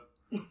 so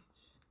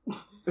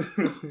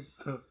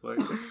the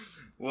fuck?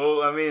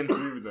 Well, I mean,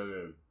 Leave that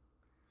in.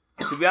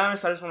 to be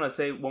honest, I just want to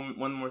say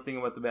one more thing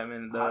about the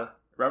Batman.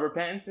 Robert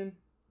Pattinson,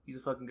 he's a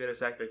fucking good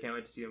ass actor. I can't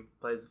wait to see him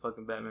play as the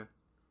fucking Batman.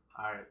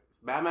 Alright,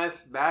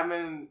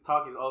 Batman's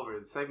talk is over.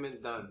 The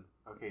segment's done.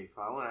 Okay,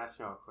 so I want to ask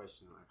y'all a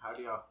question. Like, how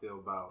do y'all feel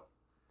about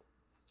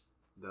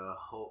the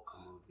Hulk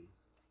movie?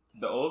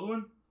 The old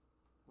one?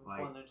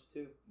 Like, one, there's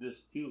two.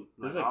 There's two.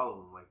 Like There's all of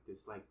them. Like,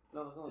 there's like...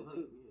 No, there's only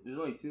two. There's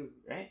only two,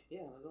 right? Yeah,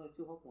 there's only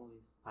two Hulk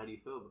movies. How do you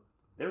feel about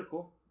it? They were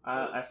cool.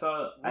 I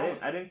saw.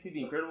 I didn't see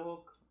the Incredible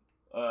Hulk.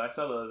 I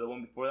saw the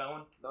one before that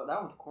one. No,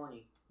 that one's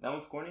corny. That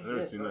one's corny. I've never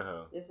Yes, seen bro. that.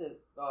 Hell. Yes,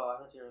 it. Oh, I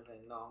thought you were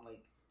saying no. I'm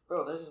like,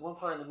 bro, there's this one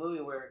part in the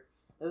movie where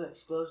there's an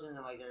explosion and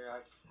like they're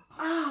like,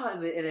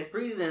 and it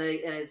freezes and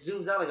it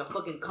zooms out like a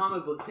fucking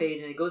comic book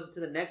page and it goes into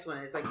the next one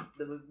and it's like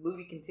the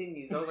movie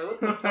continues. I was like, what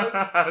the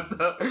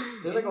fuck?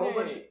 There's like a whole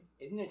bunch.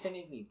 Isn't there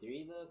technically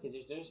three though? Because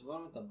there's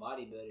one with the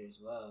bodybuilder as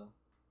well.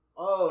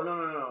 Oh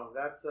no!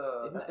 That's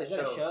Is that's that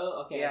a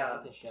show? Okay, yeah,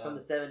 that's a show. from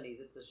the 70s.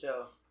 It's a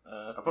show.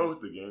 I thought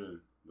with the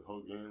game. The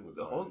whole game was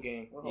The whole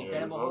game. The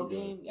Incredible Hulk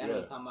game? Yeah, I know what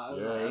you're talking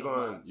about. It was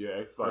on Xbox.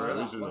 Xbox One of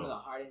original. the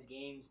hardest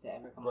games to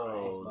ever come out on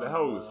Bro, Xbox. that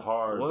hoe was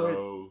hard, What?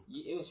 bro.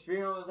 It was free.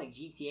 It was like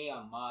GTA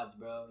on mods,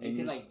 bro. You And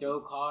could you like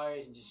throw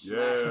cars and just smash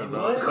Yeah, everything.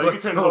 bro. What? Like you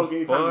can turn the whole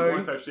game Fuck? time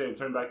one type shit and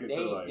turn back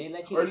into like. They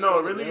let you Or no,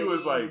 destroy the really it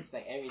was buildings,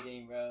 like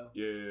everything, bro.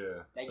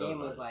 Yeah. That game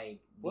was like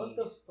What beast.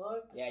 the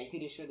fuck? Yeah, you could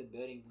destroy the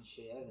buildings and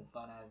shit. That was a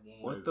fun ass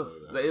game. What What the?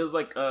 is that? It was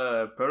like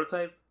a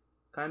prototype,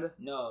 kinda.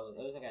 No,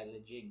 it was like a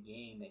legit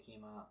game that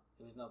came out.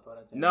 There was no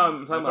prototype. No,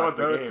 I'm talking about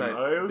the prototype.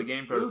 game. The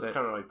game It was prototype.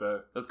 kind of like that.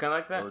 It was kind of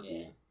like that. Low-key.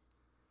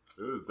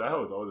 Yeah. It was that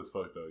hoe was old as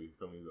fuck though. You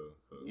feel me though?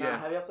 So. Yeah.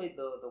 Have y'all played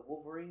the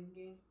Wolverine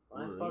game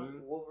on Xbox?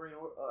 Wolverine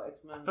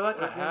X-Men. I feel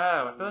like I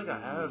have. I feel like I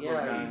have. Yeah,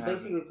 but I you haven't.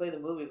 basically play the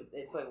movie. But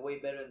it's like way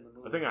better than the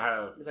movie. I think I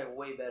have. It's like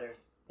way better.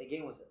 The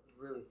game was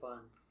really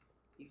fun.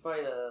 You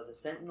fight the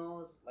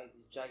Sentinels, like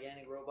these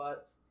gigantic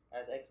robots,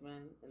 as X-Men,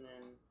 and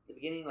then at the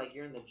beginning, like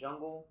you're in the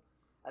jungle.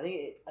 I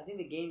think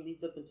the game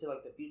leads up into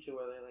like the future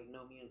where there's like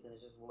no mutants and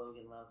it's just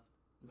Logan left.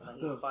 Like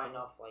he's fighting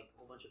off like a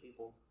whole bunch of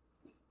people.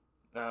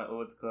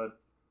 What's it called?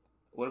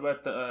 What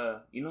about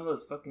the you know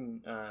those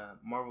fucking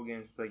Marvel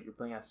games? It's like you're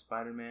playing as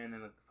Spider-Man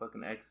and like the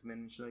fucking X-Men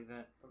and shit like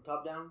that. From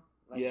top down.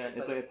 Yeah,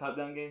 it's like a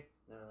top-down game.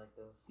 Never like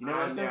those. You know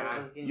what I'm Yeah.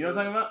 talking? You know what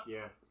I'm talking about?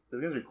 Yeah.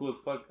 Those games are cool as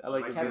fuck. I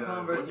like Like those games. Capcom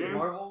What versus games?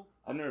 Marvel.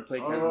 I've never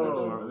played Oh, Capcom I versus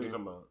think Marvel. I'm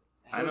talking about.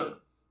 I know.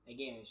 That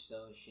game is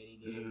so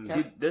shitty, dude. Mhm.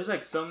 Dude, there's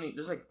like so many.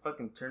 There's like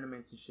fucking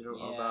tournaments and shit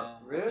Yeah,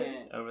 about Really? I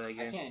can't, over that I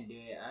game. can't do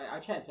it. I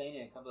tried playing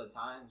it a couple of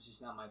times. It's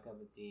just not my cup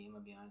of tea. I'm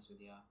gonna be honest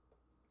with y'all.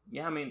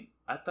 Yeah, I mean,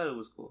 I thought it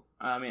was cool.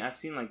 I mean, I've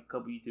seen like a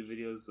couple YouTube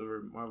videos over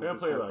I Marvel. think I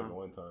vs. played it Capcom. like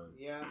one time.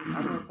 Yeah, I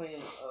remember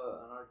playing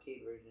an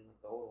arcade version,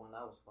 the old one.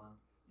 That was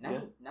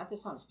fun. Not to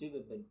sound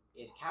stupid, but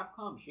is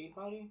Capcom Street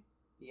Fighter?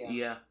 Yeah.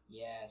 Yeah.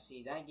 Yeah.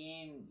 See that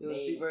game? It was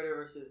Street Fighter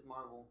versus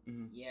Marvel.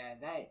 Yeah,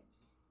 that.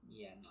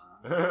 Yeah,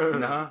 nah.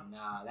 Nah.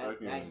 Nah,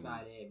 Okay. that's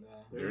not it,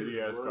 bro.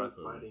 Dirty ass one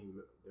crossover. fighting.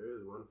 There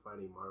is one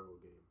fighting Marvel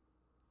game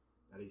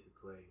that I used to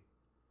play.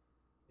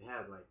 It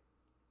had like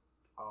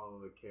all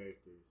the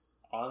characters.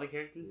 All the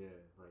characters. Yeah,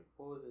 like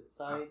What was it?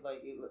 Side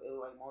like it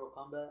like Mortal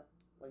Kombat.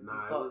 Like nah,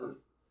 you it fought wasn't.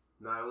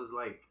 Nah, it was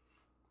like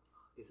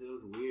it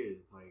was weird.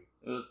 Like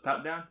It was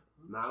top down.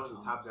 nah, it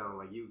wasn't top down.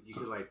 Like you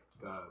could like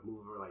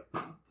move or like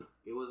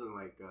it wasn't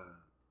like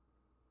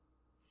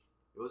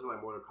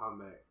Mortal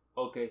Kombat.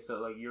 Okay, so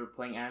like you were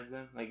playing as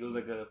them. Like it was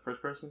like a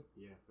first person.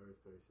 Yeah,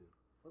 first person.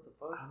 What the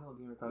I fuck? don't know what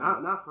game you're talking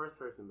about. Not first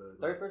person, but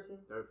Third person?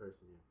 Third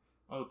person, yeah.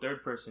 Oh,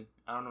 third person.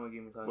 I don't know what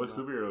game you're talking What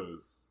about.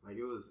 superheroes? Like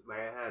it was like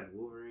I had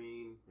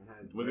Wolverine. I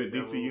had Was it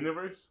Daredevil. DC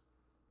Universe?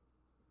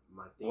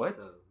 I think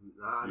What? so.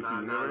 Nah, DC nah,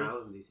 it Universe?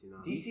 wasn't DC. Nah.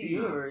 DC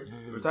Universe.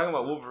 We're talking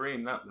about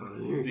Wolverine, not No,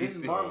 This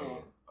is DC.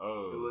 Marvel.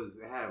 Oh.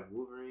 It had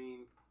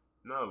Wolverine,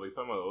 No, but you're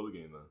talking about the older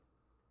game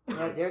though.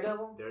 Yeah,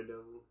 Daredevil.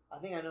 Daredevil. I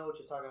think I know what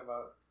you're talking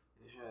about.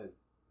 It had.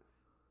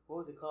 What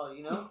was it called?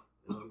 You know?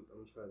 I'm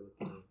trying to look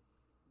it up.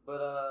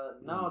 But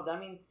no, I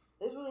mean,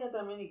 there's really not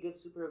that many good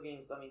superhero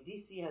games. I mean,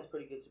 DC has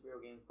pretty good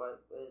superhero games,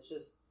 but it's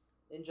just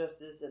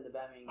Injustice and the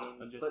Batman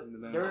games. Injustice But and the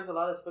Batman. there was a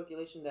lot of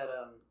speculation that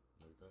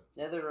Like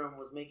that. NetherRealm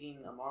was making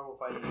a Marvel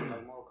fighting game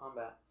like Mortal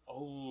Kombat.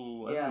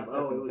 Oh, Yeah.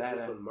 Oh, it was badass.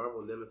 this one,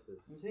 Marvel You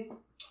Nemesis. see?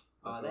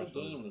 That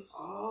game is.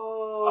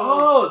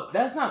 Oh,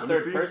 that's not Let me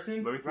third see.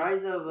 person. Let me see.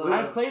 Rise of.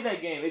 I've played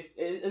that game.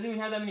 It doesn't even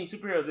have that many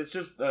superheroes. It's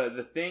just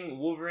the Thing,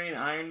 Wolverine,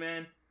 Iron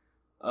Man,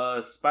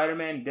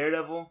 Spider-Man,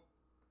 Daredevil,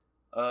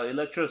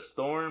 Electro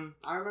Storm.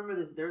 I remember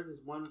this. There's this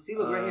one. See,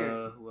 look right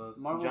here. Who else?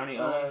 Marvel. Johnny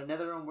Owen.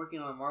 NetherRealm working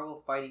on a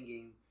Marvel fighting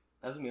game.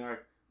 That's gonna be hard.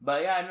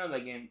 But yeah, I know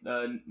that game.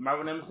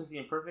 Marvel Nemesis: The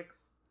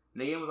Imperfects.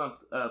 The game was on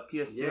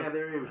PS2. Yeah,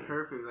 they're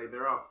imperfect. Like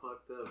they're all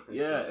fucked up. type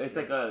Yeah, shit. it's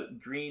like a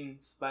green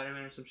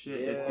Spider-Man or some shit.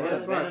 Yeah, It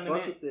has that's why I Venom in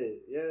fuck it. with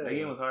it. Yeah, That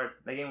game was hard.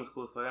 That game was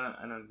cool. So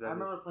I know exactly. I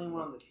remember playing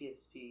one on the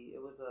PSP.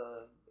 It was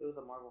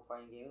a Marvel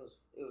fighting game.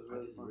 It was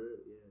really fun.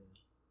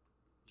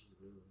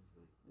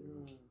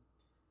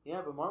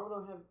 Yeah, but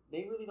Marvel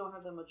they really don't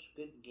have that much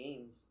good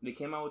games. They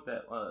came out with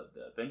that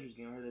the Avengers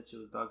game. I heard that shit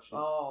was dog shit.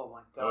 Oh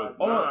my god.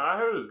 Oh, no, I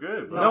heard it was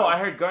good, bro. No, I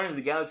heard Guardians of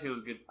the Galaxy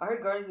was good. I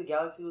heard Guardians of the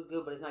Galaxy was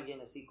good, but it's not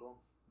getting a sequel.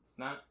 It's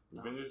not.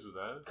 Avengers was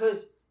that?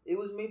 Because it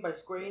was made by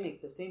Square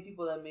Enix, the same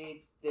people that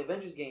made the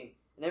Avengers game.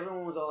 and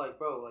everyone was all like,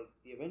 "Bro, like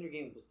the Avenger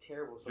game was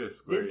terrible. So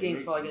Just this Square game's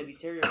Enix. probably gonna be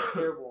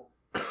terrible."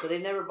 So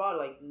they never bought it.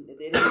 Like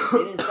they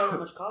didn't sell that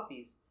much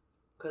copies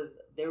because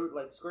they were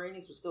like Square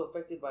Enix was still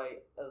affected by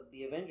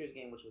the Avengers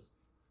game, which was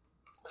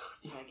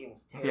that game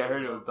was terrible. Yeah, I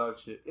heard it was dog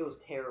shit. It was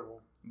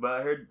terrible. But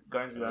I heard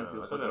Guardians of the Yeah, Galaxy I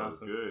was thought fucking that was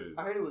awesome. good.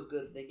 I heard it was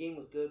good. The game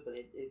was good, but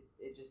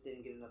it just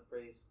didn't get enough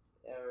praise.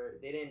 Or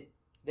they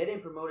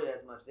didn't promote it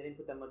as much. They didn't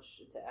put that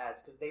much into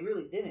ads because they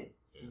really didn't.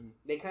 Mm-hmm.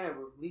 They kind of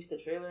released the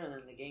trailer and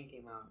then the game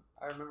came out.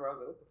 I remember I was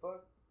like, what the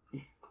fuck?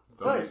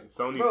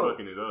 Sony bro,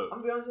 fucking it up. I'm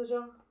gonna be honest with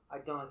you. I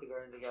don't like the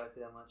Guardians of the Galaxy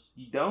that much.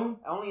 You don't?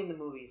 Only in the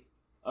movies.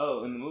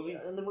 Oh, in the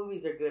movies? In the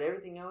movies, they're good.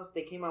 Everything else,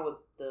 they came out with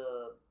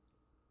the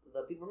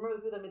people. Remember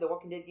the people that made the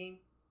Walking Dead game?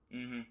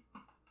 Mm-hmm.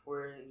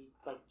 Where you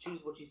like choose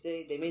what you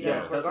say. They made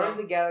Yeah, that for Guardians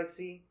of the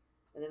Galaxy,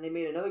 and then they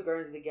made another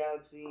Guardians of the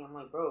Galaxy. I'm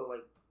like, bro,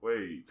 like.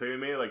 Wait, so you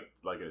made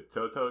like a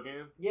Telltale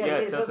game? Yeah, Yeah, they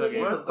made a Telltale Telltale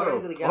game game. of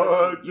Guardians of the What the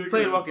Galaxy. fuck? You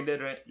played Walking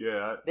Dead, right?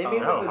 Yeah. They made it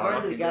that for was the Guardians of the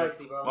Walking Dead.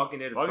 Galaxy, bro. Walking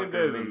Dead is Walking fucking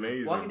Dead is amazing.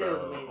 amazing. Walking Dead was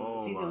bro. amazing.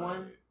 Oh Season my.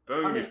 1. Don't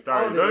even I mean, get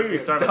started. all of it Don't was even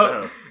good. start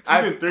Don't- with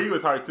that. Season 3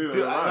 was hard too. Dude, I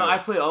ain't no, gonna I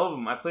lie. played all of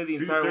them. I played the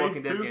Season entire 3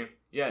 Walking Dead too? game.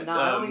 Yeah.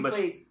 Nah,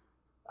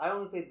 I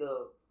only played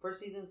the first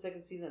season,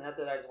 second season, and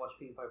after that I just watched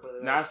PewDiePie play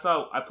the rest.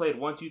 I played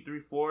 1, 2, 3,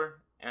 4,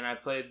 and I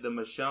played the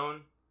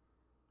Michonne,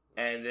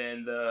 and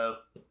then the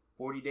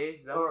 40 Days.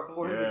 Is that Or what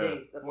 400 Yeah.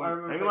 days. I I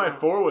remember ain't playing gonna lie,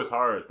 4 was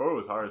hard. 4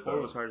 was hard.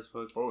 4 was hard as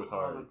fuck. 4 was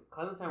hard.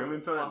 Clementine was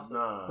Clementine, awesome.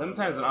 nah.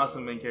 Clementine's an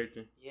awesome main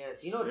character.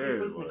 Yes. You know what Yeah, takes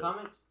place it in the was.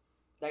 comics?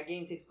 That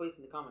game takes place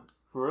in the comics.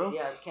 For real?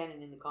 Yeah, it's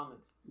canon in the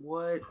comics.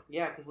 What?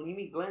 Yeah, because when you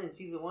meet Glenn in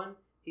season 1,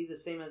 he's the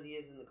same as he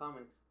is in the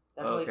comics.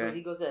 That's Okay. why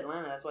he goes to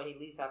Atlanta. That's why he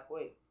leaves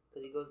halfway.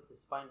 Because he goes to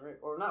Spine Rick.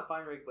 Or not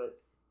Fine Rick, but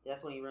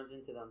that's when he runs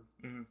into them.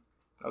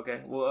 Mm-hmm.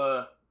 Okay.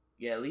 Well,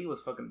 yeah, Lee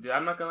was fucking. Dude,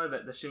 I'm not gonna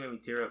lie. That shit made me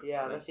tear up.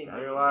 Yeah, that shit I made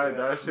ain't me gonna lie,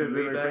 tear up. that shit That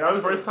literally. shit- That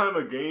was the first time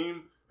a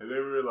game and they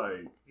were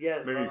like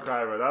Yes, made me bro.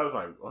 cry, bro. That was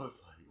like, I was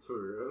like, For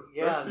real?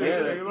 Yeah, That shit- that, yeah,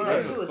 dude, you're that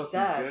right. shit was Fucking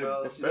sad, good.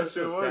 bro. That that shit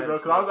so was, sad bro. as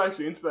Because I fuck. was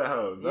actually into that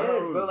house. Yes, That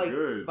was bro, like,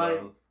 good, by-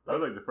 bro. That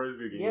was like the first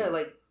good game. Yeah,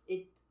 like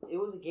it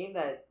was a game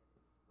that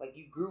like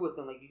you grew with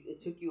them. Like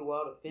it took you a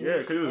while to finish.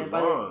 Yeah, 'cause it was and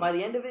long. by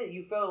the end of it,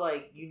 you felt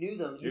like you knew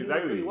them. You knew them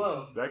Exactly. pretty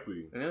well.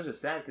 Exactly. And it was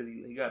just sad because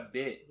he got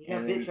bit. He got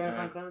and bit then, trying to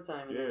find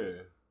Clementine, and, then,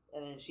 Yeah.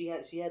 and then she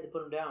had to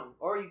put him down,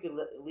 or you could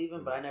leave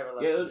him. But I never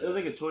left. Yeah, him. it was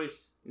like a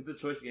choice. It's a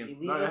choice You game.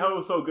 leave No, the him. hell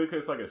was so good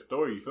because it's like a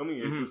story. You feel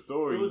me? Mhm. It's a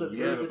story. It was a You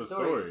really build good up a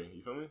story.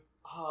 You feel me?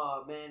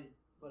 Oh man,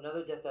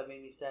 another death that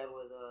made me sad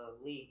was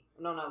Lee.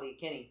 No, not Lee.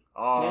 Kenny.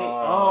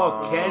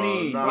 Oh,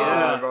 Kenny, nah,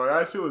 yeah. bro.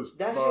 That shit was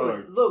That shit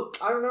was. Look,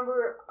 I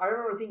remember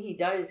thinking he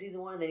died in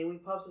season 1, and then when he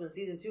pops up in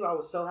season 2, I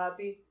was so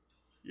happy.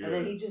 Yeah. And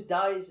then he just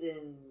dies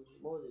in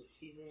what was it?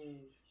 Season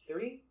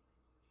 3.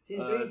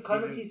 Season 3.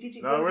 Clementine's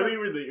teaching. No, Clementine?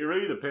 it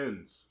really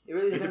depends. It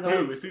really It depends.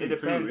 depends. on It's season It 2.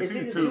 depends. It's It's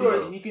season season 2, two,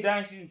 bro. You could die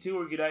in season 2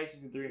 or you could die in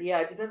season 3. Yeah,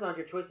 it depends on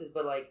your choices,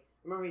 but like,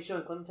 remember he's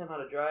showing Clementine how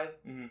to drive,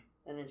 Mhm.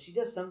 and then she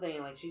does something,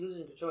 and like she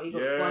loses control. He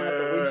goes Yeah, flying out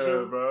the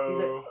windshield. bro. He's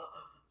like,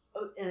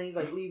 and then he's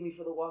like, "Leave me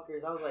for the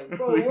walkers." I was like,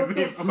 "Bro, Leave what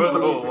me the for fuck?"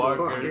 the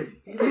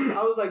walkers. He's like,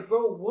 I was like,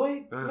 "Bro,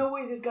 what? No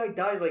way, this guy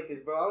dies like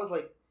this, bro." I was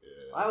like, Yeah.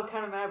 I was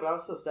kind of mad, but I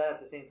was still sad at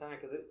the same time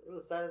because it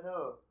was sad as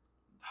hell.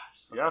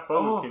 Yeah, I fuck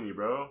Oh. with Kenny,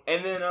 bro.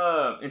 And then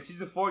in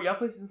season 4, y'all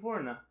play season 4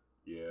 or not?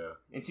 Yeah.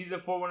 In season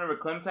 4, whenever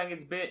Clementine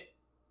gets bit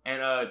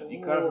and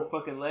you cut off her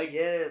fucking leg.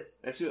 Yes,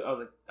 That shit, I was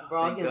like, oh, bro,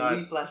 I was thank getting God.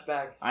 Lee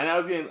flashbacks.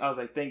 I was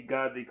like, thank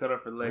God they cut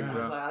off her leg, Yeah. I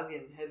bro. was like, I was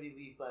getting heavy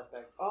Lee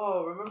flashbacks.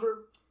 Oh,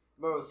 remember,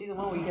 bro, season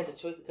 1 where you had the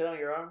choice to cut out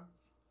your arm?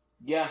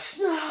 Yeah,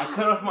 I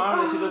cut off my arm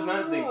and she does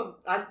nothing.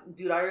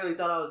 I really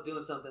thought I was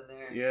doing something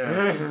there.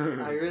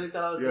 Yeah. I really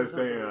thought I was Yeah, doing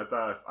something. saying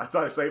I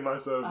thought I saved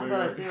myself. I dude.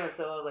 thought I seen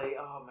myself. I was like,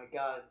 oh my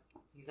god,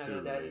 he's not Shit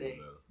gonna was die amazing, today.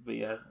 though. But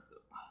yeah,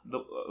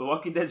 the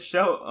Walking Dead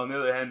show, on the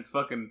other hand, is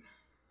fucking.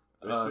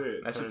 That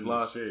shit. That shit's turned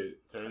lost. to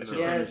shit. Turned That to shit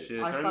Yes, shit.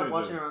 I Turned stopped to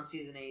watching just- around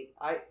season 8.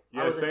 I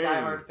Yeah, was a same.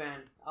 diehard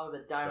fan. I was a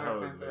diehard That fan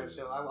was for that good.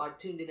 show. I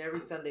tuned in every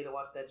Sunday to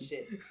watch that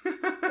shit.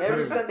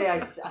 Every Sunday I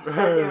sat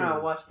there and I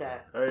watched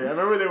that. Hey, I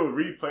remember they would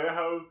replay that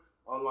hoe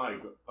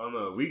on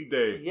a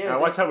weekday. Yeah, And I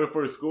watched that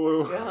before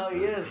school. Oh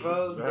yes,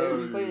 bro. They That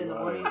replayed it in the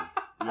was morning. wild.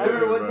 I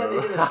remember one time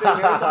they did a straight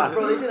marathon.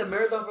 Bro, they did a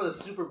marathon for the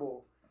Super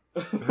Bowl.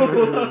 I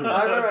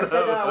remember I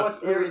sat down and I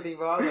watched everything,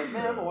 bro. I was like,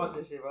 man, I'm gonna watch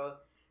this shit, bro.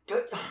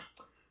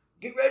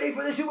 Get ready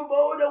for the Super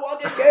Bowl with The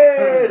Walking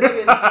Dead!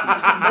 Fucking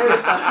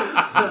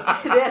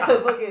marathon. They had a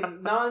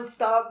fucking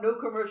non-stop, no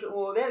commercial.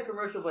 Well, they had a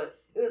commercial, but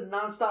it was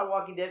non-stop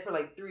Walking Dead for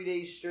like 3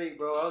 days straight,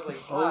 bro. I was like,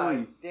 Holy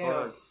God damn.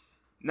 fuck.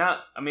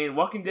 Now, I mean,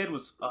 Walking Dead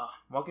was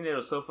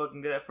so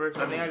fucking good at first.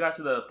 I think I got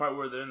to the part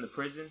where they're in the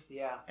prison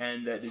Yeah,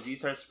 and that disease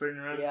starts spreading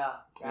around. yeah.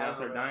 And I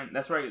started dying.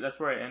 That's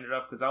where I ended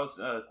up because I was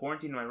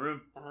quarantined in my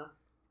room, Uh-huh.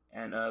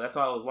 and that's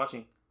all I was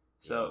watching.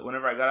 So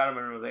whenever I got out of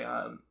my room, I was like,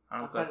 I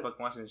don't feel like kinda-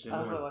 fucking watching this shit I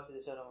don't feel anymore. like watching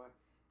the show no more.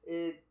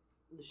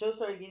 The show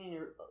started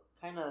getting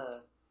kind of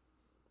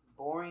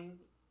boring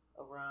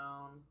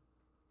around,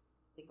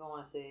 I think I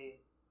want to say,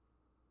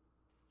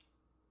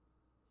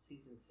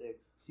 season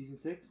 6. Season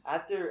 6?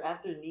 After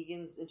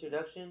Negan's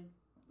introduction,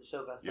 the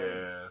show got started.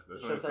 Yeah, the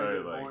that's show when it started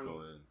getting like boring.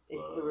 going It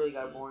slow. really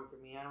got boring for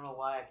me. I don't know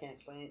why. I can't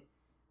explain it.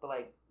 But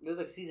like it was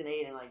like season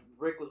 8, and like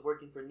Rick was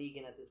working for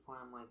Negan at this point.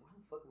 I'm like, why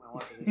the fuck am I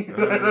watching this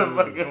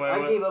show?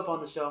 I gave up on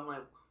the show. I'm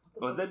like,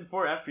 was that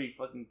before or after he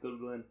fucking killed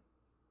Glenn?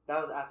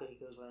 That was after he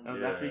killed Glenn. That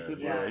was after he killed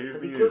Glenn. Yeah, he was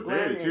being he killed his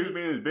Glenn. bitch. He was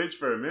being his bitch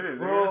for a minute,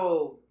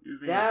 bro. He was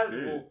being That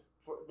his bitch.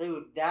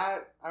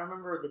 that I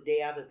remember the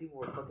day after people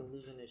were fucking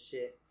losing their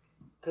shit,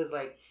 cause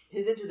like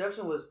his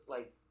introduction was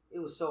like it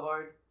was so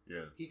hard.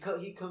 Yeah. He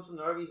comes from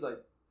the RV. He's like,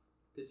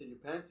 "Piss in your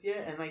pants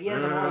yet?" And like he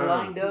has them all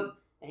lined up,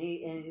 and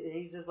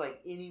he's just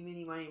like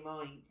mini,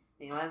 mo. And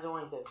he lands on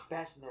one. He's like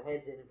bashing their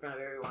heads in front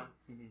of everyone.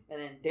 Mm-hmm.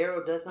 And then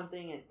Daryl does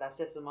something, and that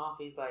sets him off.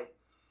 He's like,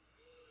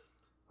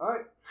 "All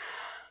right,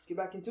 let's get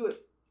back into it."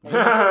 And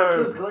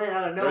he kills Glenn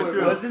out of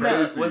nowhere. Wasn't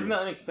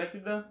that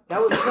unexpected though? That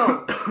was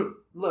no.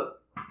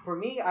 Look, for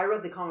me, I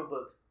read the comic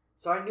books,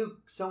 so I knew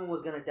someone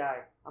was gonna die.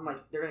 I'm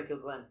like, they're gonna kill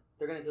Glenn.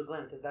 They're gonna kill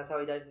Glenn because that's how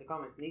he dies in the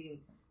comic. Negan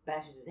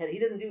bashes his head. He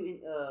doesn't do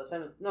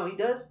Simon. No, he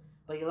does,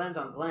 but he lands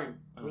on Glenn.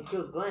 And he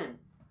kills Glenn,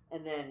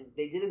 and then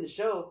they did in the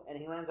show, and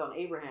he lands on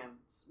Abraham,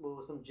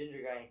 with some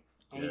ginger guy,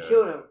 and he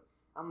killed him.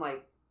 I was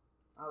like,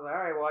 all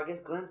right, well, I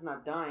guess Glenn's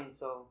not dying,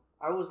 so.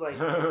 I was like,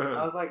 all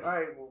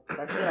right, well,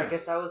 that's it. I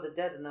guess that was the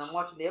death. And then I'm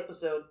watching the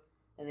episode,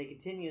 and it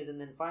continues. And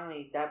then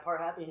finally, that part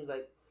happened. He's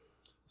like,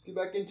 let's get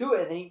back into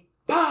it. And then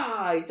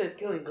he starts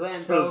killing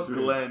Glenn, bro.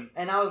 Glenn.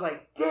 And I was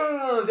like,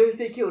 damn,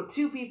 they killed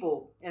 2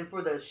 people. And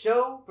for the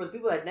show, for the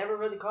people that never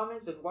read the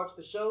comics and watched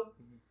the show,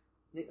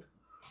 bro,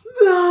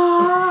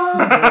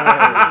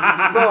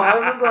 I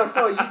remember I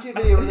saw a YouTube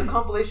video. It was a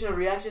compilation of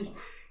reactions.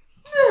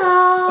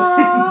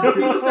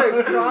 People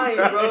started crying,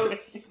 bro.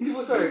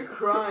 People started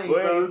crying,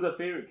 bro. He was a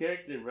favorite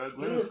character, bro.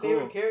 Glenn he was a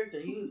favorite character.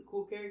 He was a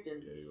cool character.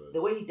 And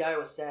the way he died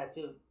was sad,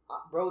 too.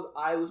 Bro's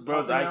eye was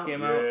popping out.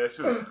 Came out. Yeah, that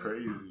shit was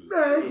crazy.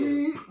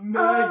 Maggie,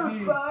 I'll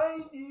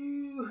find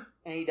you.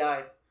 And he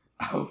died.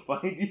 I'll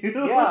find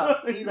you?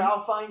 Yeah, he's like,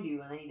 I'll find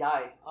you. And then he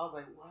died. I was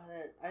like, what?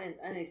 I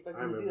didn't expect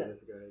him to do that.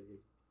 This guy.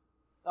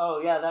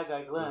 Oh, yeah, that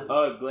guy, Glenn.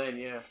 Oh, Glenn,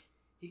 yeah.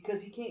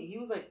 Because he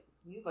was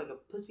like a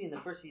pussy in the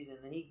first season,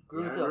 and then he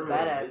grew into a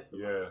badass.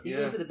 Yeah. He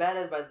grew into the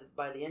badass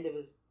by the end of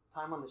his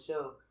time on the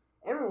show.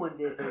 Everyone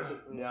did,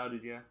 basically. Yeah,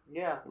 did you?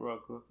 Yeah. We're all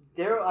cool.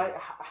 Daryl,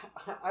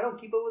 I don't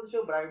keep up with the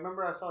show, but I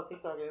remember I saw a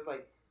TikTok, and it was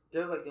like,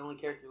 Daryl's like the only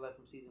character left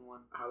from season 1.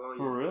 How long?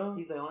 For real?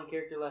 He's the only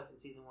character left in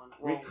season 1.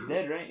 Well, Rick's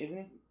dead, right? Isn't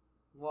he?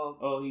 Well,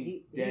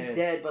 he's dead. He's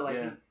dead, but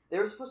like they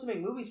were supposed to make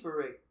movies for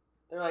Rick.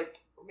 They're like,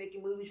 we're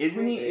making movies for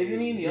Isn't Rick. Isn't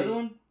he in the other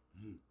one?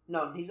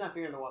 No, he's not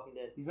Fear the Walking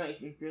Dead. He's not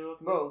in Fear the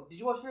Walking Dead? Bro, did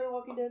you watch Fear the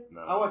Walking Dead?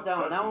 No. I watched that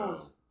one. That one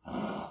was...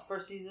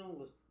 First season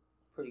was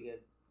pretty good.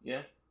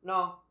 Yeah?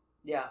 No.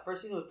 Yeah,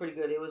 first season was pretty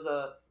good. It was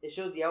it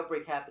shows the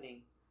outbreak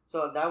happening.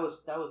 So that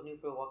was new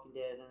for The Walking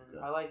Dead, and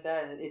I like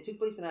that. And it took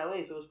place in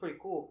LA, so it was pretty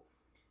cool.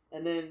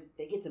 And then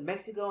they get to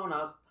Mexico, and I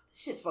was,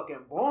 this shit's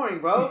fucking boring,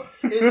 bro.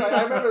 It's like,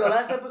 I remember the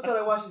last episode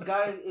I watched, this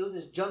guy, it was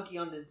this junkie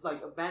on this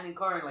like abandoned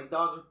car, and like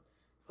dogs were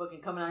fucking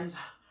coming out. He was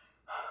like,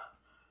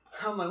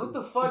 I'm like, what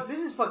the fuck? This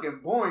is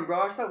fucking boring,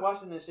 bro. I started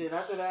watching this shit. And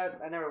after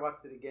that, I never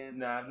watched it again.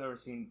 Nah, I've never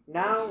seen.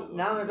 Now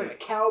there's like a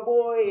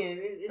cowboy, and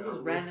it's just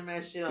random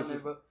ass shit on there,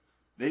 bro.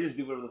 They just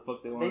do whatever the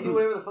fuck they want. They do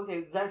whatever the fuck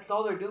that's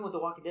all they're doing with The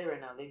Walking Dead right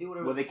now. They do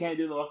whatever. Well, they can't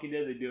do The Walking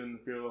Dead. They do in the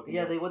Fear of the Walking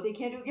Dead. Yeah, what they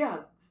can't do.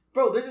 Yeah,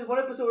 bro. There's this one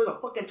episode where there's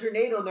a fucking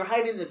tornado and they're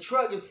hiding in the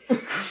truck. They're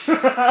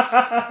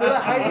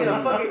not hiding in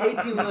a fucking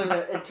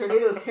 18-wheeler. And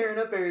tornado's tearing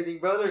up everything,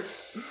 bro. They're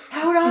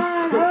hold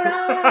on.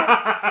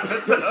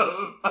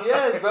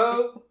 Yes,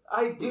 bro.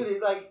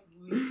 Dude, like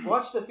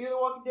watch the Fear of the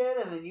Walking Dead,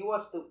 and then you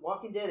watch The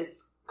Walking Dead.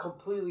 It's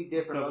completely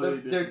different, bro.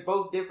 They're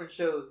both different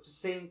shows.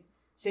 Just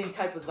same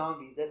type of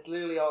zombies. That's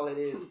literally all it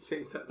is.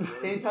 Same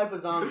type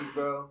of zombies,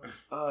 bro.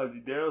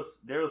 Dude,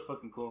 Daryl's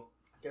fucking cool.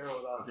 Daryl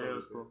was awesome.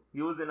 Daryl's cool.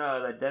 He was in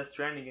that Death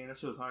Stranding game. That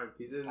shit was hard.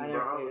 He's in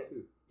Brawlhalla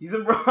too. He's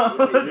in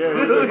Brawlhalla. Yeah,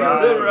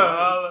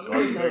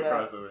 He's in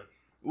Brawlhalla.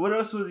 What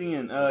else was he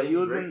in? He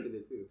was in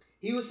it too.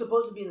 He was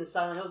supposed to be in the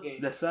Silent Hill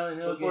game. The Silent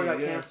Hill before game.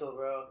 Before it got canceled,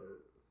 bro.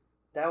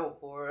 That will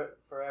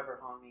forever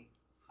haunt me.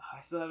 I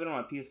still have it on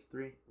my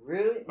PS3.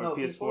 Really? Or no,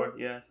 PS4.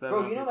 Yeah, I still have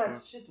bro, it on you know PS4.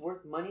 that shit's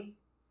worth money?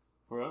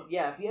 For real?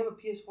 Yeah, if you have a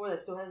PS4 that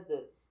still has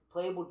the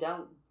playable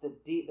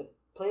the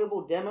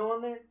playable demo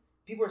on there,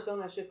 people are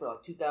selling that shit for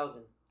like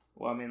 $2,000.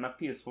 Well, I mean, my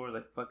PS4 is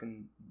like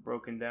fucking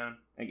broken down.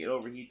 I get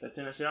overheats. I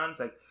turn that shit on. It's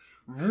like,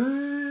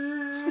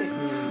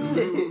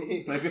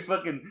 like it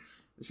fucking.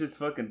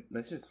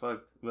 That shit's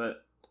fucked.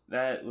 But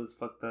that was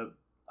fucked up.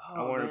 Oh,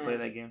 I wanted to play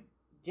that game.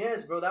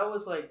 Yes, bro. That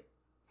was like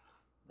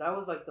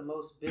the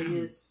most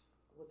biggest.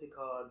 What's it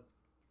called?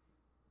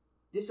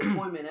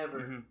 Disappointment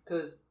ever.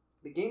 Because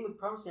the game was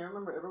promising. I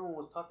remember everyone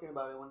was talking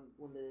about it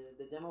when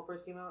the demo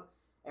first came out.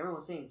 Everyone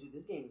was saying, "Dude,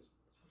 this game is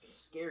fucking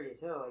scary as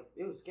hell." Like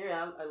it was scary.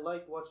 I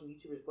liked watching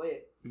YouTubers play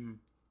it. Mm-hmm.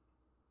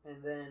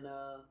 And then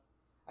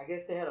I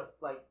guess they had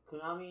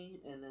Konami,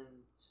 and then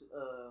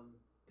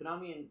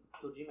Konami and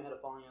Kojima had a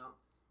falling out,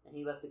 and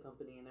he left the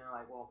company, and they were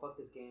like, "Well, fuck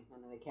this game,"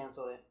 and then they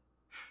canceled it.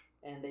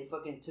 And they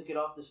fucking took it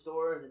off the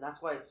stores, and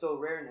that's why it's so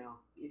rare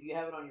now. If you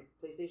have it on your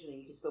PlayStation and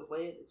you can still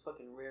play it, it's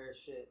fucking rare as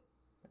shit.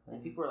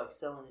 And people are like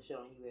selling the shit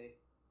on eBay.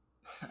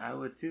 I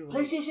would too.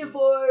 PlayStation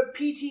 4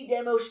 PT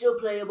demo still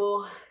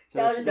playable. So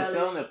 $1,000. they're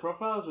selling the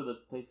profiles or the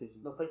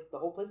PlayStation? The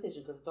whole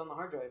PlayStation because it's on the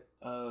hard drive.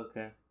 Oh,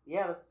 okay.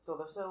 Yeah, so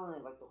they're selling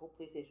it like the whole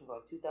PlayStation for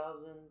like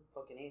 2,000,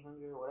 fucking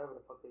 800 or whatever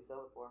the fuck they sell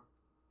it for.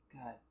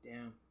 God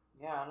damn.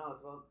 Yeah, I know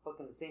it's about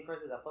fucking the same price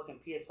as that fucking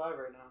PS5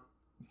 right now.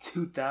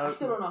 2,000. I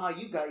still don't know how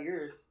you got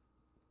yours.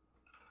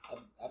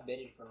 I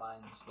bidded for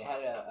mine.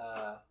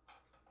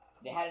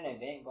 They had an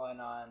event going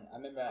on. I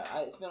remember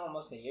it's been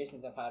almost a year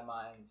since I've had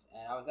mine,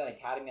 and I was at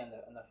Academy on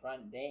the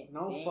front day.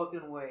 No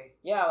fucking way.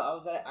 Yeah,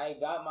 I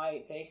got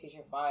my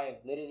PlayStation 5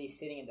 literally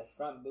sitting in the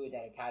front booth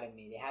at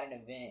Academy. They had an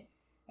event.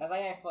 I was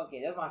like, yeah, fuck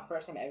it. That was my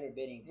first time ever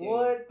bidding too.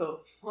 What the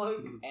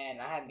fuck? And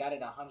I had got it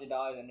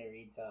 $100 under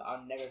retail.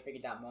 I'll never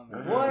forget that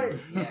moment. What?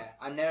 Yeah,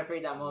 I'll never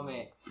forget that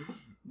moment.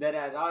 That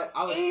as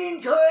I was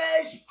in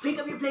Torres, pick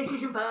up your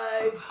PlayStation 5.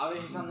 I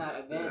was just on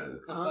that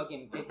event. I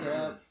fucking picked it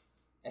up.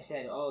 I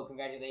said, "Oh,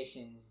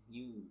 congratulations!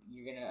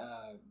 You're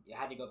gonna you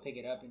had to go pick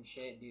it up and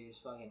shit, dude. It's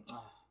fucking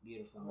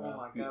beautiful, bro." Oh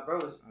my god, bro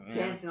was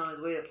dancing on his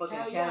way to fucking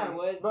Academy. Yeah, I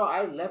was, bro.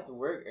 I left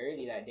work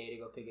early that day to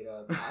go pick it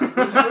up.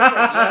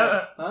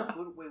 Huh?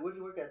 Wait, where'd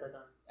you work at that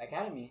time?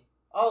 Academy.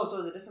 Oh, so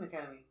it was a different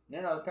academy. No,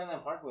 it was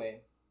Pearland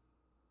Parkway.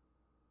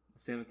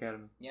 Same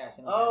academy. Yeah,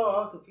 same academy. academy. I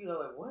was confused. I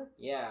was like, what?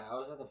 Yeah, I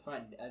was at the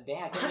front. They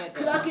had put me at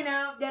the clocking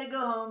out. Gotta go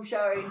home.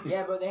 Sorry.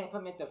 Yeah, bro. They had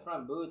put me at the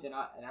front booth, and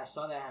I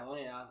saw that I had won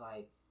it. And I was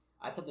like.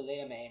 I told the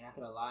lady, man, not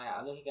gonna lie,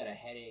 I look like I got a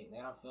headache. Like,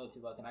 I don't feel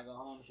too well. Can I go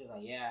home? She was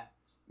like, yeah.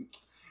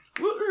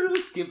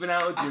 Skipping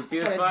out with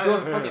your PS5. PS5.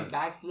 Doing fucking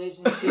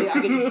backflips and shit. I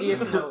could just see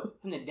her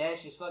from the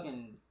desk, just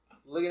fucking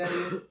looking at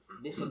you.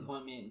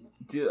 Disappointment.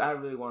 Dude, I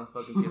really want a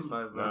fucking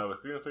PS5, bro. Nah,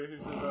 but seeing the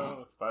PlayStation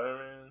though,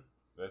 Spider-Man.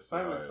 That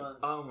Spider-Man's fun.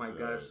 Oh my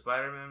god,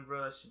 Spider-Man,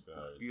 bro, that's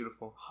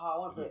beautiful. Oh, I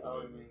want to play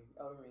Elden Ring.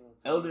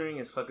 Elden Ring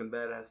is fucking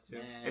badass too.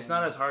 Man. It's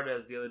not as hard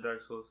as the other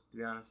Dark Souls, to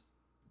be honest.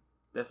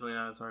 Definitely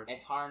not as hard.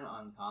 It's hard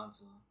on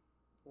console.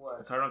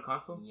 What? It's hard on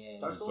console? Yeah.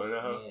 Dark Souls?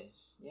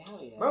 Yes. Yeah, hell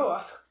yeah.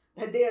 Bro,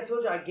 that day I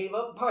told you I gave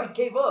up, bro. I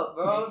gave up,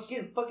 bro. I was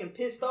getting fucking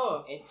pissed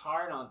off. It's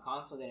hard on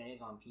console than it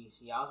is on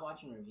PC. I was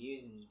watching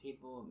reviews and just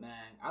people,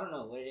 man, I don't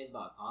know what it is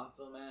about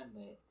console, man,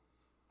 but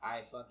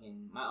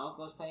my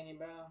uncle's playing it,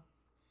 bro.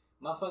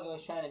 Motherfucker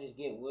was trying to just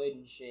get wood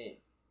and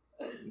shit.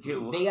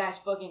 Big ass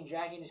fucking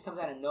dragon just comes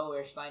out of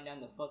nowhere sliding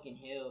down the fucking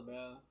hill,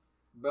 bro.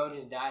 Bro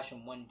just dies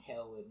from one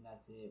tail whip and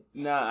that's it.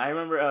 Nah, I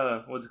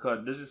remember, what's it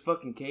called? There's this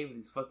fucking cave with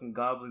these fucking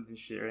goblins and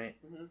shit, right?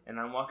 Mm-hmm. And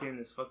I'm walking in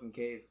this fucking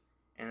cave,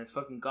 and this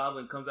fucking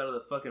goblin comes out of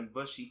the fucking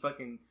bush. He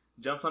fucking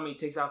jumps on me,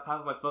 takes out half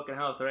of my fucking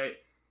health, right?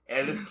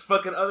 And then this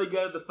fucking other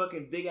guy with the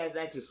fucking big ass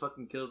axe just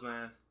fucking kills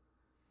my ass.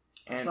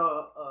 And I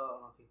saw,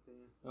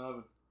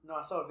 no,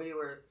 I saw a video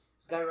where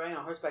this guy riding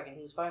on horseback and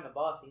he was fighting a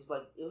boss. He was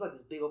like, it was like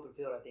this big open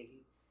field, I think.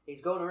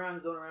 He's going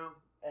around,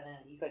 and then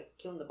he's like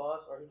killing the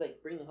boss, or he's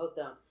like bringing the health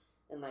down,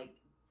 and like,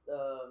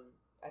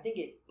 I think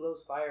it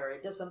blows fire. Or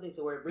it does something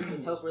to where it brings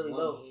his health really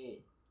low.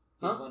 Hit.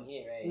 Huh? One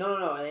hit, right?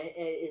 No.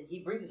 And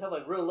he brings his health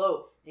like real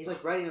low. He's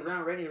like riding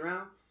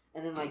around,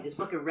 and then like this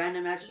fucking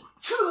random ass.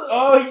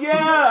 Oh yeah,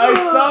 I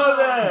saw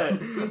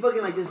that. He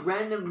fucking like this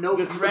random note.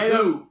 This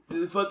random,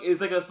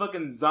 it's like a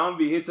fucking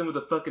zombie hits him with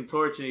a fucking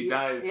torch and he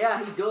dies.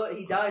 Yeah,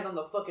 he dies on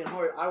the fucking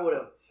horse. I would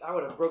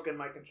have broken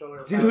my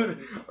controller. Dude,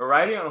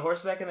 riding on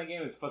horseback in that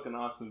game is fucking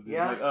awesome, dude.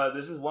 Yeah. Like,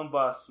 there's this one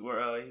boss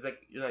where he's like,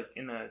 you're like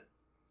in a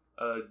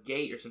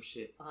gate or some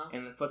shit,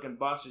 and the fucking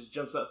boss just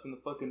jumps up from the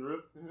fucking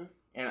roof,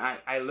 and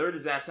I lured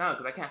his ass out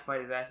because I can't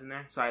fight his ass in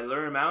there, so I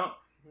lure him out,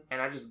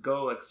 and I just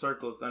go like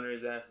circles under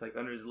his ass, like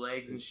under his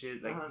legs and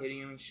shit, like hitting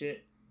him and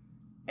shit,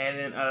 and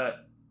then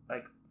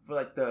like for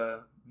like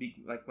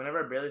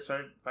whenever I barely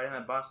started fighting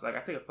that boss, like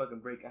I took a fucking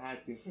break. I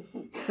had to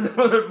because the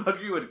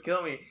motherfucker would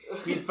kill me.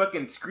 He'd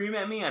fucking scream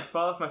at me. I'd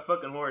fall off my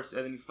fucking horse,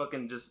 and then he'd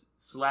fucking just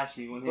slash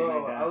me one hit.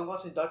 Bro, I was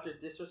watching Dr.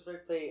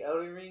 Disrespect play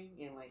Elden Ring,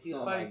 and like he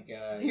was fighting.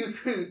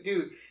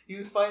 He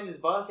was fighting this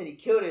boss, and he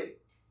killed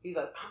it. He's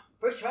like,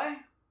 first try,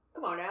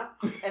 come on now.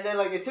 And then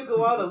like it took a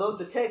while to load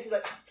the text. He's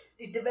like,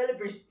 these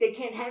developers, they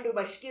can't handle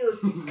my skills.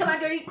 Come on,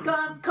 Dirty,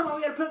 come on,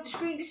 we gotta put up the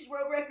screen. This is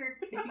world record.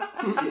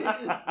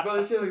 Bro,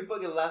 this shit was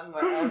fucking laughing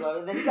my ass off.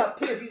 And then he got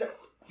pissed. He's like,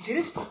 you see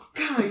this?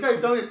 He started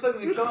throwing his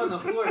fucking controller on the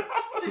floor.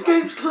 This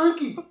game's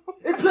clunky.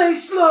 It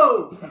plays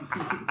slow.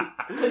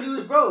 Because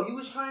he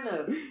was trying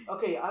to.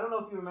 Okay, I don't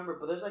know if you remember,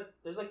 but there's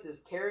like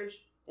this carriage.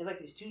 It's like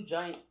these two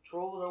giant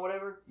trolls or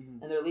whatever,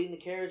 and they're leading the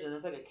carriage, and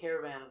there's like a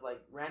caravan of like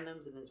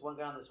randoms, and there's one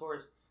guy on this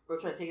horse. Bro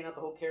tried taking out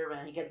the whole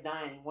caravan. He kept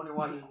dying, wondering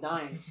why he was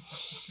dying.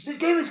 This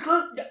game is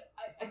close.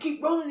 I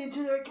keep rolling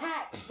into their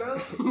attacks, bro.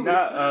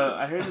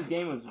 I heard this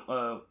game was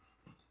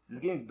this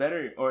game's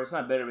better, or it's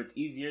not better, but it's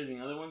easier than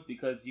the other ones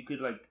because you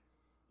could like,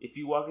 if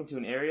you walk into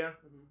an area,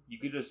 you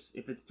could just,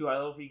 if it's too high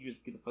level for you, you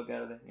just get the fuck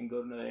out of there and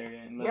go to another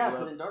area. And yeah,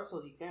 because in Dark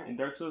Souls you can. In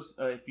Dark Souls,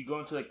 if you go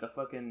into like a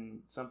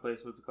fucking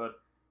someplace, what's it called?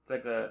 It's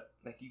like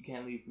you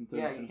can't leave until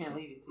you can't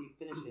leave until you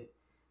finish it.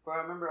 Bro,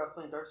 I remember I was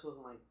playing Dark Souls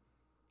and like.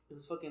 It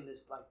was fucking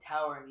this like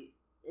tower, and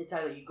it's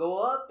either you go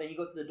up and you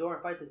go to the door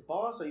and fight this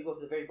boss, or you go to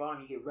the very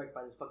bottom and you get wrecked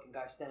by this fucking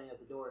guy standing at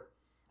the door.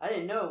 I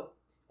didn't know,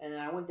 And then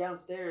I went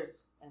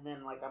downstairs, and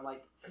then like I'm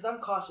like, cause I'm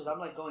cautious, I'm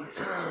like going,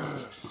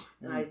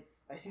 and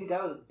I see the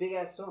guy with a big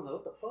ass sword. I'm like,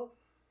 what the fuck?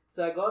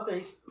 So I go out there,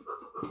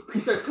 he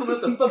starts coming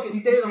up the fucking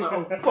stairs. I'm like,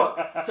 oh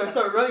fuck! So I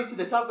start running to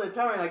the top of the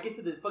tower, and I get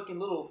to the fucking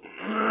little,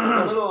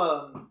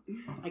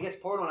 I guess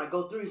portal, and I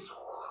go through.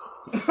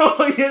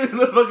 Oh yeah,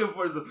 the fucking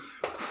portal.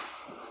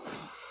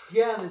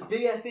 Yeah, and this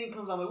big ass thing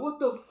comes. I'm like, what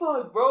the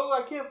fuck, bro?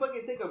 I can't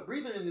fucking take a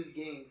breather in this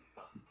game.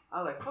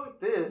 I was like, fuck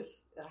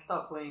this. And I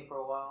stopped playing for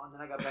a while, and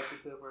then I got back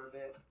into it for a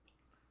bit.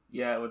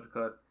 Yeah, what's it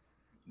called?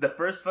 The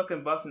first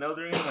fucking boss in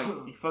Elden Ring, like,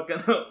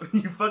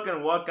 you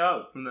fucking walk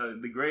out from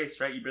the grace,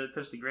 right? You barely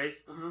touch the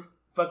grace. Mm-hmm.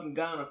 Fucking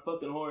guy on a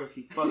fucking horse,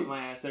 he fucked my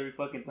ass every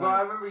fucking time. Bro,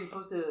 I remember you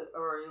posted,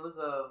 or it was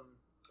a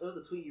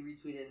tweet you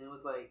retweeted, and it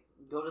was like,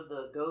 go to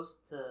the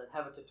ghost to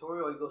have a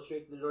tutorial, or you go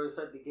straight to the door to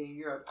start the game.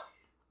 You're like,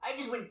 I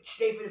just went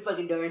straight for the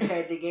fucking door and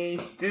started the game.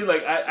 Dude,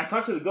 like, I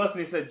talked to the ghost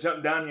and he said,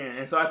 jump down here.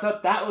 And so I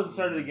thought that was the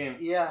start of the game.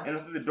 Yeah. And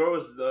I thought the door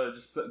was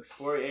just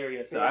explore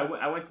area. So yeah.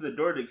 I went to the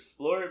door to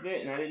explore a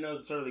bit, and I didn't know it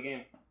was the start of the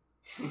game.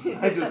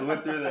 I just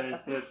went through there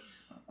instead.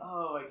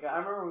 Oh my god. I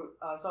remember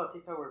I saw a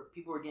TikTok where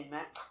people were getting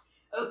mad.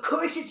 Of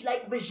course it's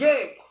like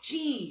Berserk.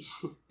 Jeez.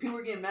 People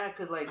were getting mad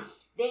because, like,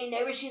 they ain't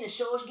never seen a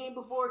Souls game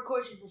before. Of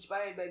course it's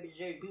inspired by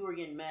Berserk. People were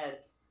getting mad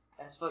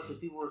as fuck because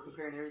people were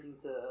comparing everything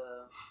to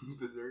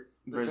Berserk.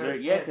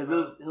 Berserk, yeah, because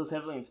it was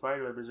heavily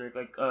inspired by Berserk.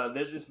 Like,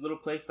 there's this little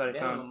place that I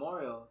found. A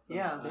memorial.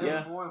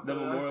 The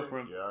memorial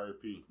from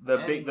RIP.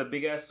 The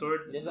big ass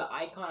sword. There's an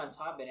icon on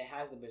top and it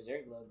has the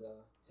Berserk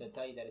logo to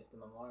tell you that it's the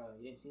memorial.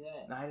 You didn't see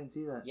that? No, I didn't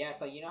see that. Yeah,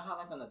 so you know how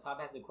like on the top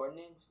has the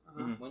coordinates?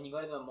 Mm-hmm. When you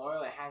go to the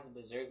memorial, it has the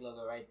Berserk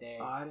logo right there.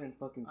 Oh, I didn't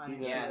fucking see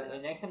that. Yeah, the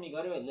next time you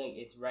go to it, look,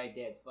 it's right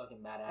there. It's fucking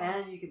badass.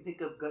 And you can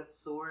pick up Guts'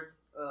 sword,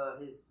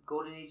 his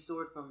Golden Age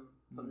sword from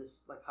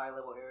this like high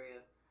level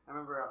area. I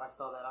remember I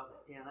saw that. I was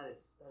like, damn, that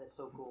is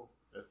so cool.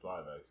 That's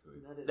live,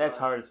 actually. That's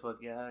hard as fuck.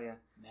 Yeah, hell yeah.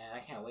 Man, I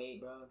can't wait,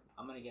 bro.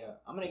 I'm gonna get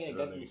a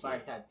Guts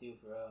inspired tattoo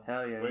for real.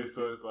 Hell yeah. Wait,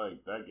 so it's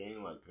like that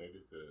game like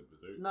connected to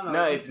Berserk?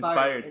 No, it's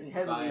inspired. It's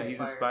heavily He's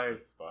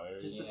inspired.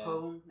 Just the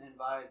tone and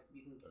vibe,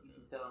 you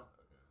can tell.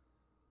 Okay.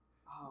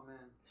 Oh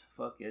man.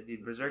 Fuck yeah,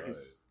 dude. Berserk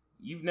is.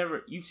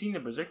 You've seen the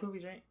Berserk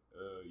movies, right?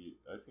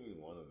 Yeah, I've seen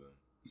one of them.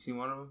 You seen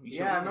one of them?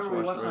 I remember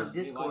we watched on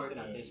Discord. We watched it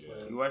on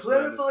Discord. You watched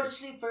Whoever falls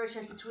asleep first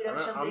has to tweet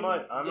out something.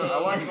 I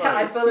watched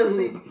I fell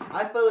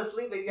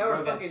asleep. And y'all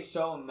were fucking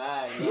so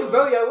mad.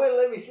 Bro, y'all wouldn't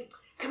let me sleep.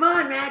 Come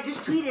on, man,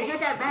 just tweet it. It's not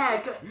that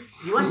bad.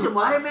 You want some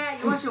water, man?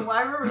 You want some water?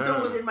 I remember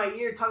someone was in my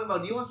ear talking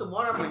about, do you want some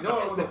water? I'm like, no,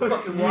 I want the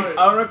fucking water.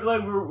 I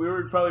recollect we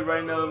were probably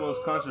writing down the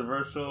most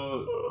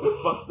controversial,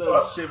 fucked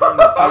up shit from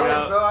the tweet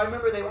out. Bro, I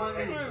remember they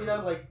wanted me to tweet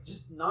out, like,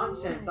 just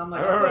nonsense. I'm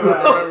like, I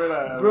remember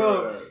that.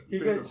 Bro,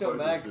 you got so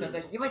mad because I was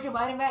like, you want some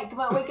water, man? Come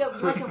on, wake up.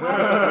 You want some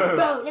water?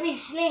 Bro, let me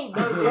sleep,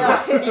 bro.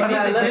 Yeah. He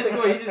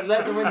just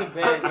left the window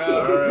bed, bro.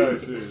 Alright,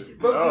 shit.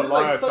 Bro, it was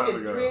like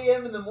fucking 3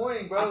 a.m. in the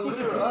morning, bro. I think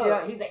he tweeted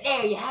out. He's like, hey,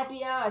 are you happy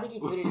now? I think he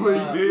tweeted it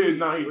out. He did.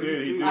 No, he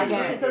did. He did. I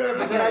can't say that,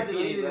 but then I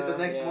deleted deleted it the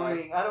next yeah.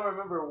 morning. I don't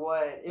remember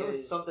what. It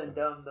was something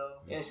dumb, though.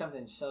 It was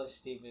something so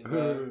stupid,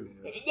 bro.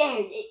 Yeah,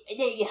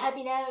 you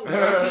happy now?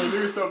 You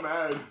were so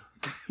mad.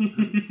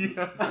 You're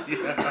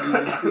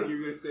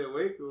gonna stay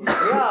awake? Or?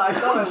 Yeah, I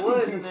thought I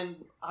was, and then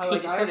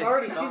I've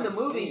already seen the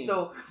stopping movie, sleep.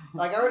 so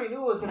like I already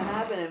knew what was gonna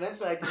happen.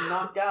 Eventually, I just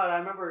knocked out. I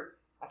remember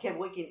I kept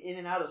waking in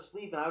and out of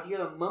sleep, and I would hear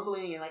them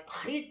mumbling and like,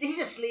 he's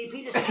asleep,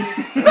 he's asleep.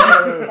 And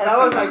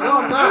I was like, no,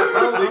 I'm not.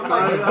 Bro. I'm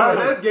like,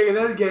 that's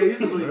gay.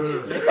 He's asleep.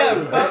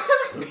 Yeah,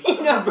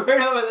 you know,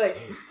 Berto was like,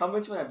 how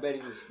much would I bet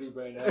he was asleep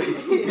right now?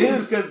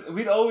 Dude, because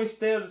we'd always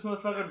stay up this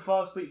motherfucker and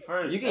fall asleep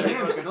first. You can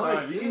hear him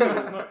snore, You can hear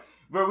him snore.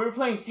 Bro, we were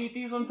playing Sea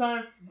Thieves one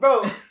time.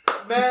 Bro,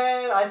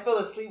 man, I fell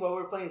asleep while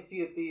we were playing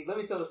Sea of Thieves. Let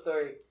me tell the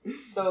story.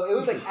 So it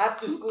was like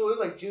after school. It was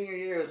like junior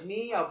year. It was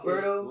me,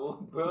 Alberto.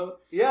 School, bro.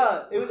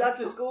 Yeah, it was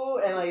after school,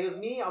 and like it was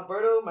me,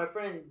 Alberto, my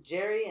friend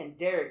Jerry, and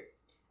Derek,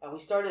 and we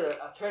started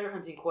a treasure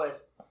hunting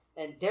quest.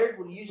 And Derek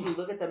would usually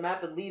look at the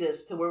map and lead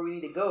us to where we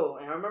need to go.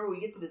 And I remember we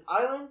get to this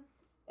island,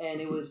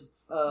 and it was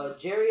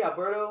Jerry,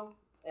 Alberto,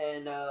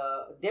 and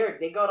Derek.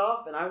 They got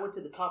off, and I went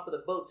to the top of the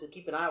boat to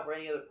keep an eye out for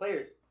any other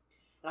players.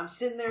 And I'm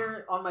sitting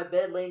there on my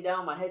bed, laying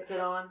down, my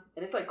headset on,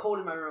 and it's like cold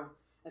in my room.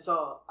 And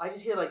so I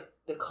just hear like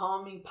the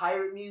calming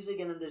pirate music,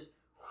 and then there's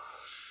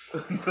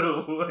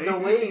the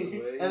waves.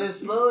 And then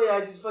slowly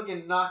I just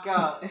fucking knock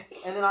out.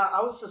 And then I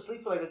was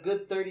asleep for like a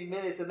good 30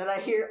 minutes, and then I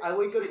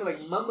wake up to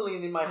like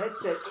mumbling in my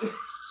headset.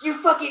 You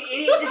fucking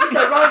idiot! This is the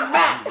wrong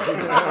map. And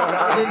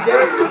then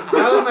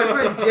that was my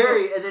friend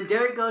Jerry, and then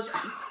Derek goes,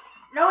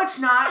 no, it's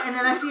not. And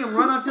then I see him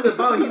run onto the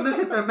boat. He looks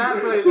at the map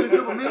for like a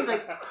couple minutes,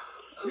 like.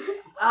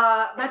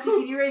 Matthew,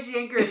 can you raise the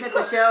anchor and set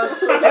the sails?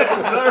 That's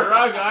the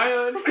wrong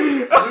island.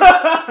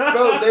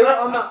 Bro, they were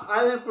on the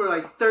island for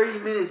like 30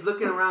 minutes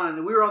looking around,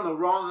 and we were on the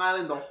wrong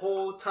island the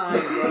whole time,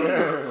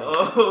 bro.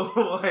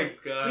 Oh my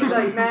god. He's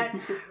like, Matt,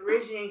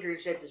 raise the anchor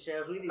and set the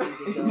sails. We need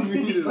to get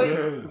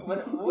going.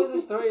 Wait, what was the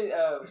story?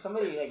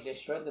 Somebody like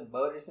destroyed the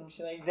boat or some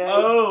shit like that?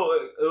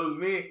 Oh, it was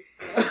me.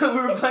 We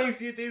were playing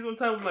Sea of Thieves one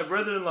time with my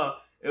brother-in-law.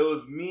 It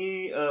was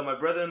me, my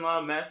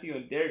brother-in-law, Matthew,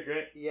 and Derek,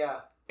 right?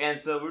 Yeah. And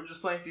so we were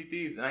just playing Sea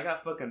Thieves, and I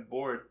got fucking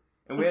bored.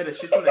 And we had a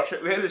shit ton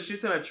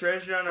of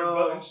treasure on our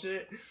boat and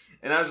shit.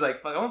 And I was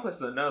like, fuck, I want to play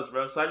something else,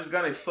 bro. So I just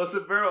got an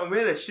explosive barrel, and we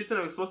had a shit ton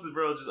of explosive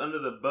barrels just under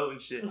the boat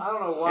and shit. I don't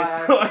know why.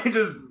 And so I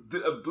just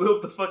blew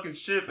up the fucking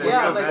ship. And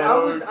yeah, like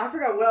I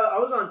forgot what I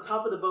was on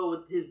top of the boat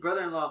with his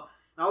brother-in-law,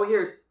 and all we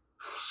hear is,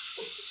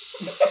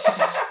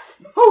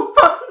 oh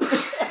fuck!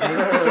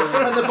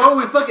 And the boat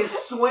was fucking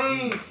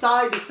swaying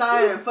side to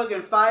side, and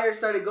fucking fire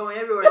started going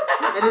everywhere.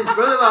 And his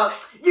brother-in-law,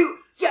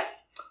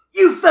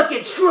 you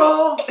fucking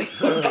troll!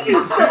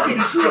 You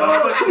fucking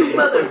troll! You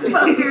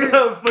motherfucker!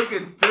 I'm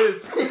fucking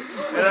pissed.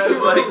 And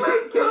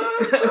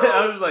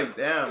I was like,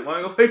 damn,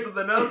 wanna go play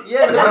something else?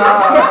 Yeah.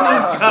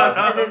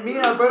 And then me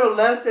and Alberto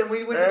left, and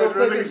we went to go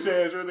play. We went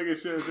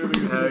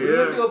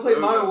to go play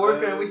Modern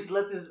Warfare, and we just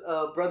let this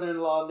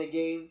brother-in-law in the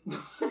game.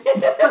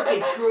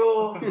 Fucking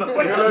troll! Wait,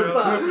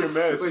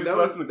 that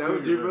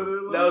was your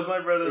brother-in-law? That was my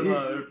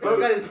brother-in-law. Bro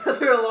got his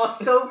brother-in-law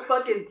so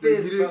fucking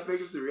pissed. You didn't expect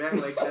him to react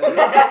like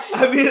that?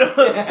 I mean, I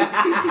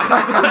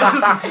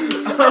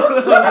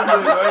was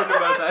really worried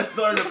about that. I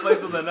started to play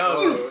something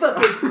else. You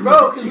fucking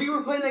bro, because we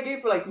were playing that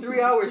game for like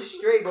 3 hours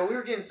straight, but we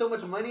were getting so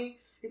much money.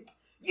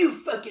 You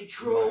fucking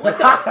troll! What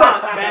the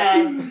fuck,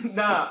 man?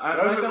 Nah,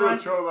 that was a real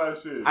troll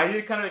ass shit. I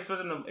did kind of expect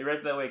him to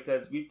react that way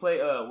because we play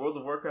World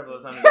of Warcraft all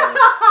the time together,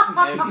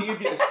 and he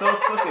gets so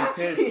fucking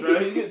pissed, bro.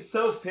 He gets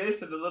so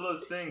pissed at the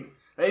littlest things.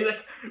 And he's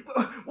like,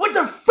 "What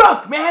the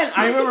fuck, man?"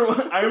 I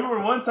remember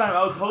one time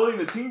I was holding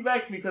the team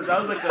back because I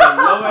was like a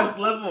low ass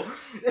level,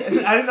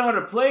 and I didn't know how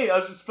to play. I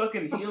was just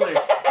fucking healer,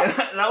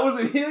 and I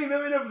wasn't healing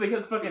them enough. They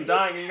kept fucking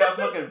dying, and he got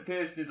fucking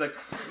pissed. He's like,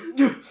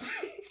 "Dude."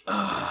 So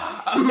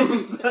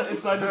I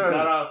just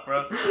got off,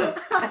 bro.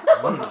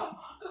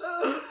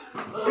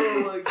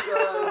 Oh my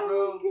god,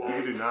 bro.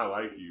 He did not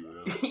like you,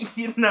 bro.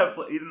 He did not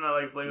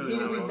like playing with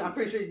him. I'm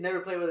pretty sure he's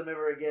never played with him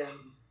ever again.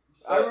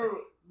 I remember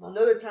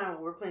another time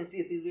we were playing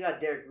Sea of Thieves, we got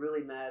Derek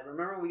really mad.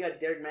 Remember when we got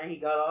Derek mad, he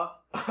got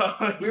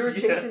off? We were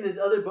chasing this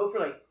other boat for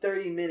like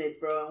 30 minutes,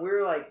 bro, and we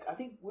were like, I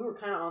think we were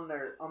kind of on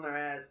their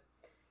ass.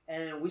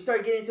 And we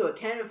started getting into a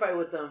cannon fight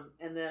with them,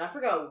 and then I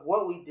forgot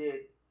what we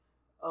did.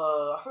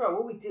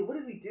 What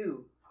did we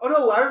do? Oh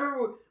no, I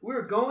remember we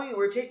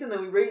were chasing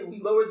them,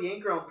 we lowered the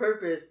anchor on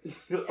purpose,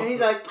 and he's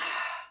like,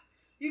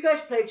 you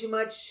guys play too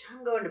much,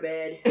 I'm going to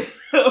bed.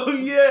 Oh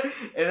yeah,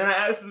 and then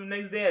I asked him the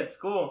next day at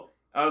school,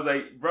 I was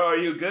like, bro, are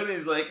you good? And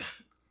he's like,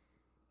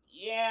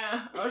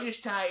 yeah, I was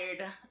just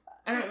tired.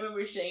 I don't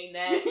remember saying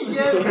that.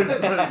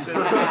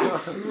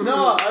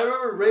 No, I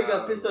remember Ray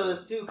got pissed at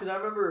us too, because I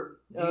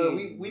remember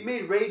we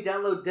made Ray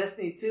download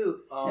Destiny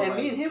 2, and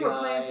me and him were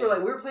playing we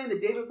were playing the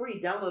day before he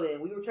downloaded it,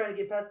 and we were trying to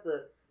get past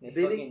the you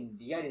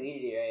got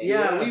deleted it, right?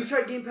 Yeah, we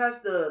tried getting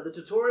past the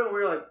tutorial, and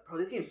we were like, bro,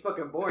 this game's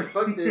fucking boring,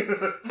 fuck this.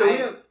 So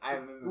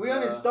we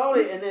uninstalled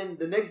it, and then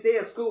the next day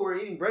at school, we're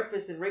eating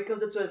breakfast, and Ray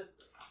comes up to us,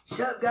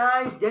 "Shut up,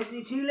 guys,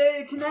 Destiny 2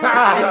 later tonight."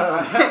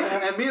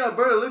 and me and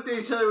Alberto looked at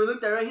each other, we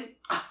looked at Ray,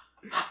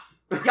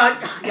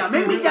 Y'all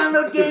make me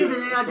download games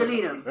and then I'll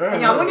delete them.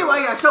 And y'all wonder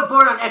why y'all so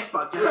bored on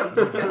Xbox.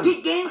 Y'all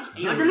get games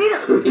and y'all delete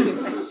them. He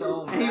was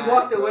so mad. And he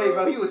walked away,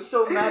 bro. He was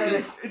so mad at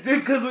us. Dude,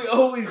 because we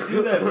always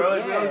do that, bro.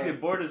 Like, we always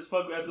get bored as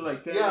fuck after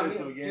like 10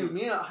 minutes of a game. Dude,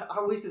 me and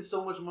I wasted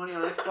so much money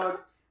on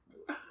Xbox.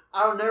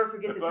 I'll never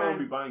forget the time. That's why I don't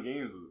be buying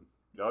games.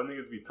 Y'all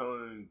niggas be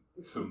telling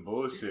some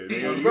bullshit.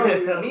 Bro,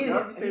 me and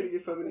him say to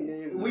get so many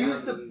games. We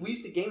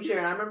used to game share,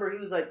 and I remember he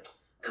was like,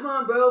 "Come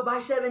on, bro, buy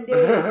 7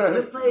 days.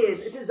 Let's play it.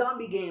 It's a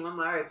zombie game." I'm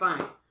like, "All right,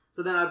 fine."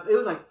 So then it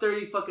was like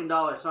 $30 fucking.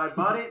 So I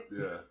bought it.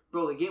 Yeah.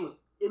 Bro, the game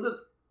it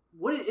looked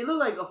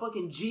like a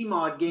fucking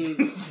Gmod game,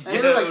 and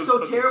it was like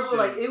so terrible. Shit.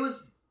 Like it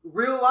was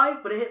real life,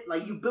 but it hit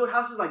like you build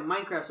houses like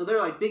Minecraft, so they're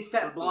like big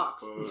fat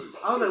blocks.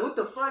 I was like, "What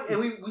the fuck?" And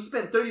we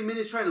spent 30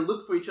 minutes trying to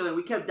look for each other, and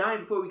we kept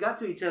dying before we got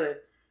to each other.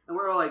 And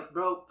we were all like,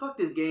 "Bro, fuck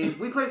this game."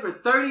 We played for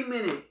 30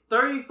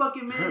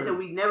 fucking minutes, and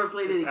we never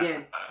played it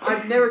again.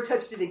 I've never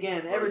touched it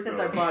again ever since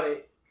I bought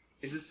it.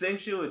 It's the same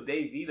shit with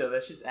DayZ though.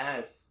 That shit's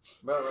ass.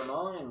 Bro,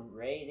 Ramon and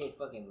Ray, they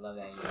fucking love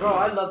that game. Bro,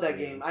 I love that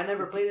game. I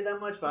never played it that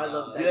much, but I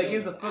love that game.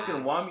 Dude, that game's a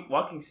fucking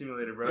walking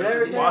simulator, bro.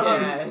 Just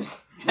walking.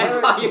 That's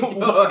all you do.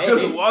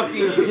 Just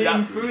walking.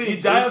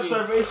 You die of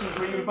starvation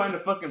before you even find a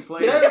fucking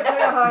plane. Did I ever tell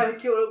you how I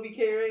killed OBK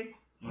Ray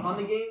on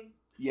the game?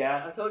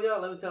 Yeah. I told y'all.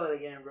 Let me tell it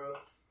again, bro.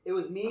 It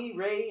was me,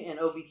 Ray, and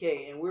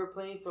OBK, and we were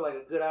playing for like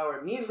a good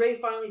hour. Me and Ray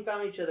finally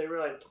found each other. We were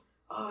like,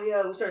 "Oh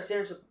yeah," we started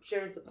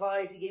sharing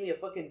supplies. He gave me a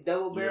fucking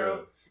double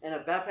barrel and a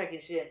backpack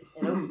and shit.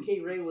 And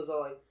OBK Ray was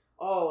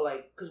all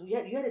like, because you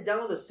had to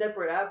download a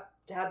separate app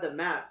to have the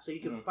map so you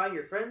could find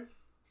your friends.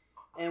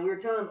 And we were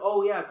telling him,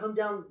 "Oh yeah, come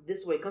down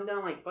this way, come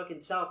down like fucking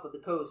south of the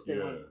coast,"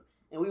 and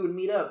we would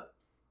meet up.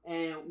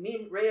 And me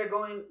and Ray are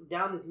going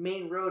down this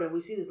main road, and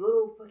we see this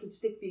little fucking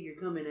stick figure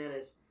coming at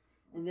us.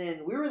 And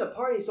then we were in the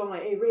party, so I'm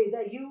like, "Hey Ray, is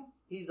that you?"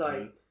 He's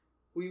like,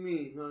 "What do you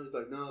mean?" No, he's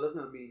like, "No, that's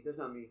not me. That's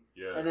not me."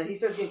 Yeah. And then he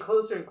starts getting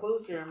closer and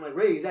closer. I'm like,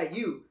 "Ray, is that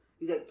you?"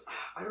 He's like,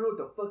 "I don't know what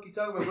the fuck you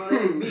talking about, bro.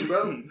 That ain't me,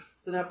 bro."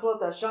 So then I pull out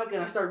that shotgun.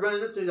 I start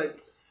running up to him. He's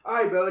like, "All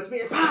right, bro, it's me."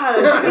 So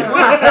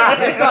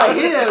I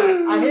hit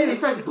him. He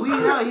starts bleeding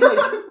out.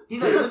 He's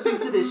like limping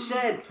to the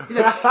shed. He's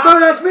like, bro,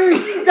 that's me!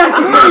 That's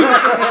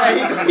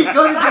me! he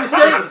goes into the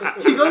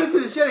shed. He goes into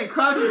the shed and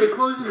crouches and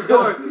closes the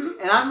door.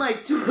 And I'm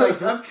like,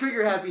 I'm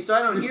trigger happy, so I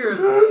don't hear him.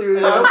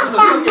 And I open the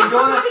fucking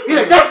door. He's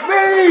like, that's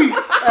me!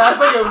 And I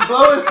fucking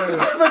blow him.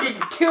 I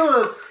fucking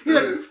kill him. He's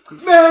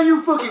like, man,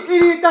 you fucking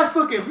idiot! That's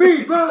fucking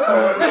me, bro.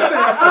 That's been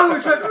an hour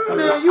trying.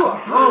 Man, you a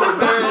hoe,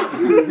 man.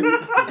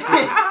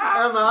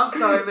 I'm like, I'm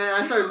sorry,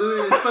 man. I started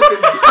looting his fucking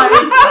body.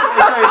 I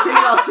started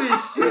taking off his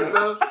shit,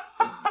 bro.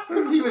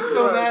 He was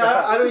so mad.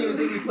 I don't even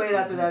think we played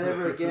after that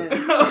ever again.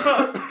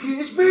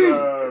 It's me!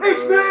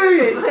 It's me!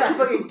 I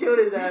fucking killed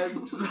his ass.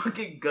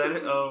 Fucking gun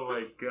it. Oh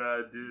my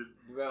god, dude.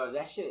 Bro,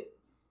 that shit.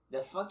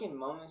 The fucking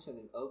moments of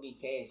the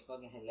OBK is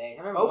fucking hilarious.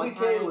 I remember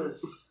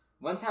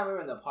one time we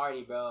were in the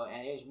party, bro,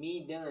 and it was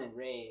me, Dylan, and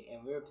Ray,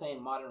 and we were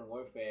playing Modern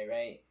Warfare,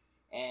 right?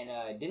 And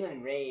Dylan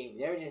and Ray,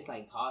 they were just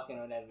like talking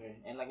or whatever,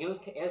 and like it was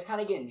kind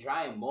of getting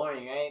dry and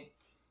boring, right?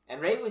 And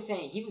Ray was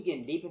saying he was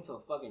getting deep into a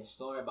fucking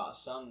story about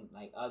some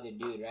like other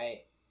dude,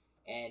 right?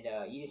 And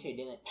you just hear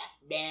Dylan,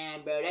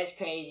 damn, bro, that's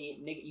crazy,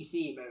 nigga. You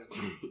see,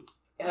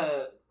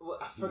 I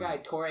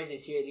forgot Torres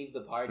is here, leaves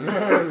the party. Bro,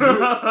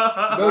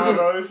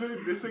 this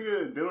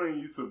nigga Dylan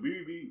used to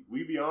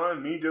we be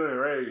on me, Dylan, and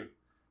Ray,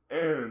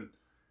 and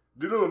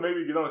Dylan would make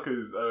me get on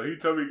because he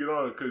told me to get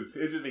on because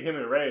it's just him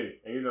and Ray,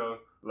 and you know,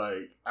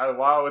 like I had a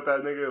while with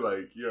that nigga,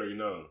 like you already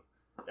know,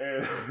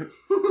 and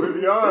we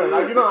be on.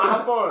 I get on, I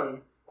hop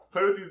on,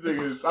 play with these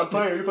niggas. We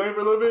playing for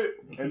a little bit,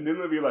 and then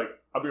it'll be like,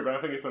 I'll be right back,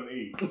 I'm gonna get something to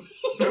eat.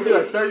 It'll be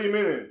like 30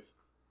 minutes,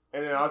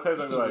 and then I'll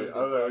text him, like,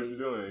 what you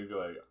doing?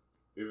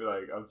 He'll be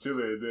like, I'm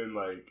chilling. And then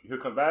like he'll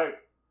come back,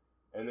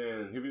 and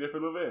then he'll be there for a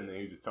little bit, and then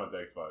he just turn up the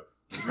Xbox.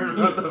 Turn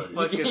up the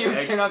fucking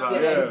Xbox. Turn up the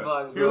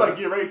Xbox. He'll like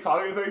get ready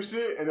talking type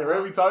shit, and then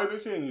Ray be talking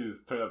this shit, and you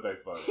just turn up the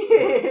Xbox.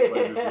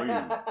 Like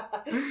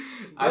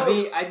just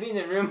leave. I'd be in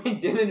the room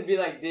and Dylan would be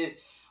like this,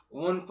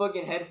 one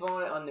fucking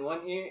headphone on the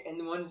one ear, and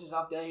the one just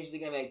off the other. He's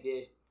looking at me like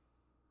this.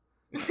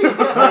 You can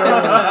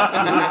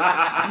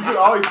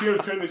always hear him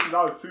turn this shit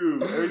out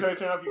too. Every time you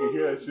turn off, you can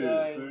hear that shit.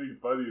 It's really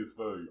funny as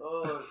fuck.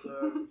 Oh,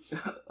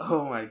 God.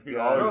 Oh my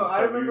god. Bro,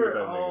 I remember.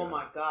 Oh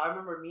my god, I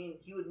remember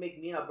he would make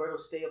me and Alberto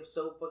stay up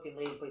so fucking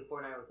late and play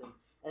Fortnite with him,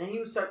 and then he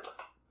would start.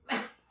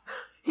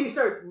 He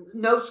started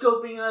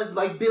no-scoping us,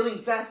 like, building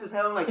fast as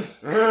hell. I'm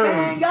like,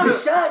 man, y'all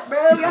suck,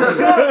 bro. Y'all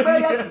suck, bro.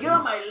 Y'all get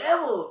on my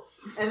level.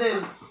 And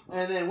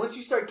then once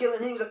you start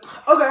killing him, he's like,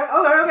 okay,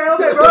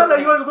 bro. No,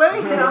 you want to play?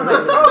 And I'm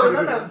like,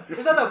 bro,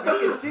 it's not that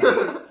fucking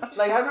serious.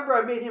 Like, I remember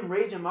I made him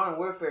rage in Modern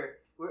Warfare.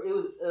 Where it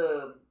was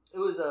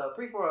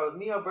free for all. It was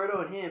me,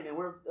 Alberto, and him, and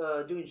we're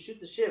doing shoot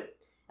the ship.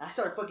 And I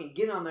started fucking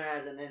getting on their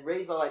ass, and then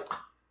Ray's all like,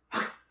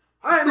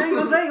 alright, man, you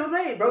gonna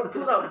play, bro.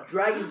 Pulls out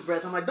Dragon's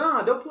Breath. I'm like,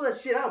 no, don't pull that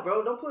shit out,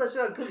 bro. Don't pull that shit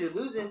out because you're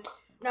losing.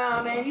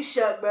 Nah, man, you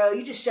suck, bro.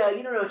 You just suck.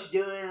 You don't know what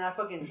you're doing. And I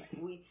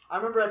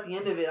remember at the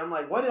end of it, I'm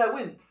like, why did I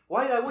win?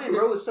 Bro?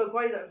 It was so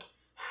quiet. Like,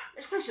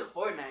 let's play some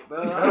Fortnite,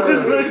 bro.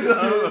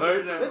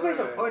 Let's play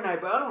some Fortnite,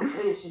 bro. I don't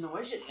play this shit no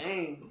more. It's shit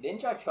lame.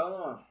 Didn't y'all troll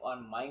him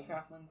on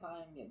Minecraft one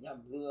time? Y'all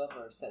blew up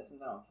or set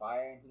something on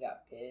fire and he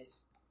got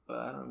pissed?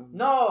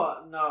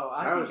 No.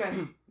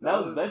 That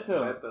was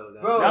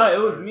Beto. Bro, no, it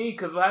was me,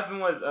 because what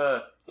happened was,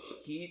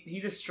 he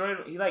destroyed,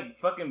 he like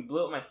fucking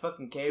blew up my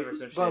fucking cave or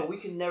some shit. Bro, we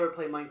can never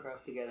play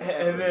Minecraft together.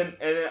 And then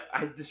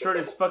I destroyed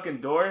his fucking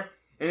door,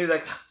 and he's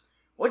like,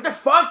 what the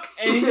fuck?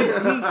 And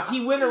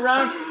he went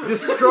around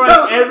destroying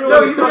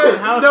everyone's fucking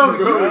house. No,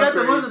 bro, we got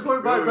the most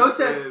important part. Bro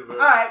said,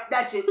 alright,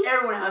 that's it.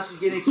 Everyone's house is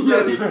getting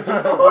exploded. Bro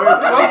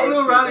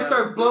flew around and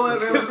started blowing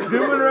up everyone's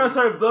Dude went around and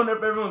started blowing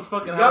up everyone's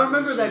fucking house. Y'all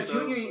remember that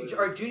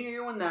junior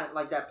year when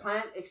that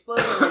plant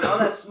exploded and all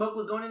that smoke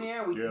was going in the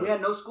air? We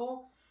had no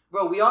school?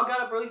 Bro, we all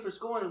got up early for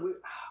school and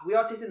we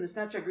all texted in the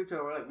Snapchat group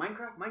chat. We're like,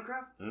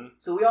 Minecraft? Mm-hmm.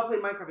 So we all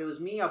played Minecraft. It was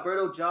me,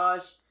 Alberto,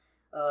 Josh,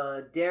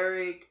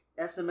 Derek,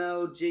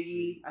 SML,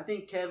 Jiggy. I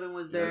think Kevin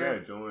was there.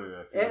 Yeah, joined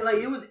that. And like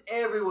it was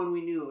everyone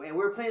we knew, and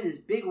we were playing this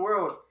big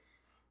world.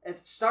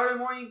 At the start of the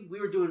morning, we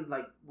were doing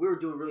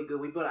really good.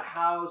 We built a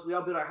house. We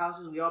all built our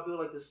houses. We all built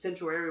like the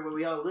central area where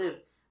we all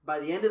lived. By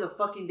the end of the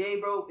fucking day,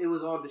 bro, it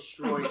was all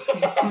destroyed.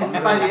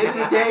 By the end of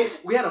the day,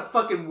 we had a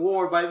fucking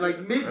war. By like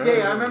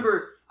midday,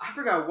 I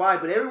forgot why,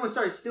 but everyone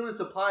started stealing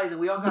supplies and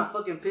we all got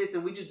fucking pissed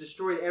and we just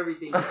destroyed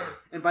everything.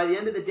 And by the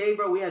end of the day,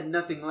 bro, we had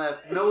nothing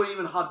left. No one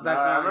even hopped back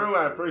on. I remember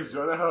when I first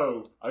joined the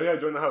hoe. I had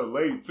joined the hoe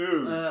late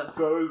too.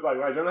 So it was like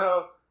when I joined the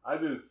hoe, I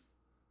just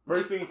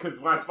first thing, because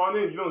when I spawned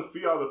in, you don't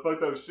see all the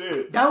fucked up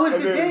shit. That was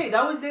day.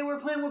 That was the day we were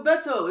playing with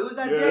Beto. It was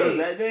that day.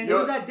 It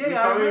was that day.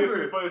 I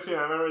remember. Fucked shit.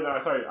 I remember that. I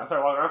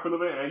started walking around for a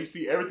little bit, and you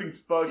see everything's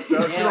fucked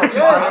up. Shit on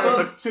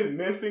fire, shit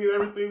missing and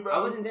everything, bro. I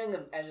wasn't there in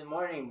the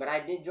morning, but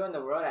I did join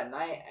the world at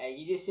night. And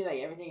you just see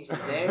like everything's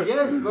just there.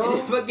 Yes, bro. And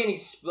it fucking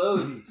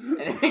explodes,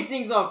 and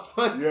everything's all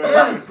fucked up.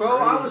 Yes, bro.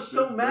 I was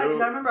so mad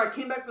because I remember I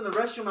came back from the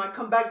restroom and I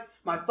come back.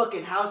 My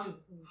fucking house is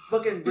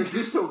fucking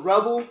reduced to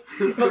rubble.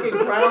 Fucking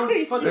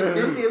grounds fucking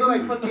missing. It looked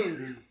like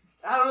fucking.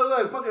 I don't know,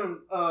 like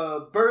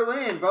fucking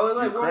Berlin, bro. It's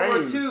like World War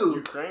II.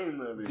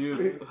 Ukraine,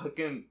 dude.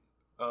 Fucking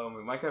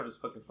Minecraft was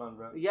fucking fun,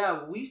 bro.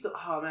 Yeah, we used to.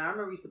 Oh man, I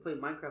remember we used to play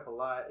Minecraft a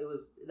lot.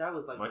 That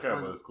was like Minecraft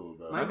fun. was cool,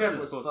 bro. Minecraft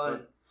was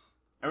fun.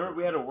 I remember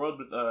we had a world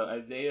with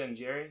Isaiah and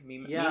Jerry. Me,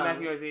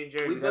 Matthew, Isaiah, and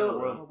Jerry. We had built a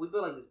world. we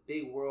built like this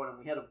big world, and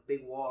we had a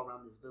big wall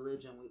around this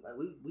village, and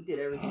we did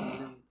everything.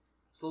 And then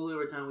slowly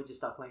over time, we just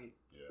stopped playing.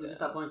 Yeah. We just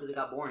stopped playing because it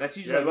got boring. That's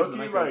usually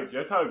like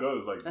that's how it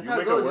goes. Like that's you how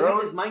make it goes. A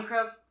world, you have this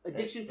Minecraft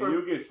addiction for. And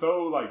you get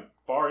so like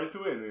far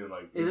into it, and then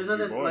like there's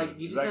nothing like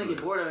you just kind of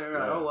get bored of it. You're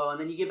like, yeah. oh well,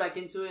 and then you get back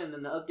into it, and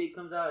then the update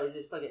comes out. It's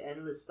just like an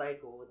endless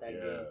cycle with that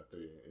game.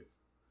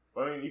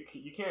 But I mean,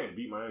 you can't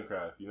beat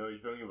Minecraft, you know, you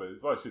feel me? But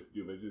it's a lot of shit to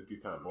do, but it just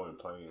gets kind of boring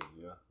playing,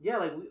 you know? Yeah,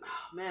 like,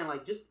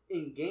 like, just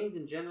in games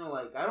in general,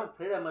 like, I don't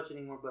play that much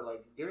anymore, but,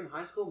 like, during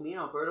high school, me and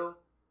Alberto,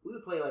 we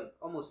would play, like,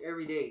 almost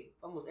every day.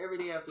 Almost every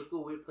day after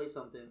school, we would play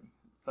something.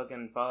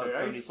 Fucking Fallout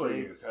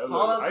 76.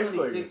 Fallout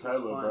 76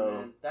 was fun,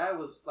 man. That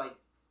was, like,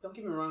 don't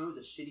get me wrong, it was a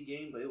shitty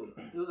game, but it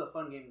was a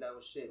fun game that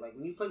was shit. Like,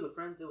 when you played with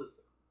friends, it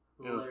was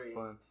hilarious. It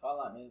was fun.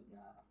 Fallout New...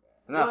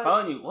 I'm not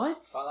following you.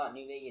 What? Fallout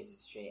New Vegas is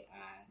straight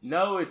ass.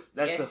 No,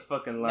 that's a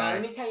fucking lie. Nah,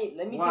 let me tell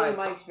you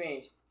my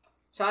experience.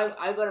 So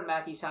I go to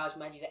Matthew's house.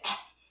 Matthew's like,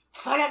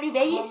 Fallout New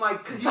Vegas. Oh my,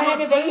 because Fallout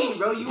New Vegas,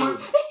 bro. You were.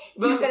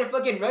 He started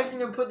fucking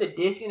rushing and put the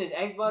disc in his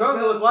Xbox.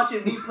 Bro was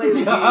watching me play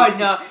the game.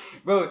 No,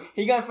 bro.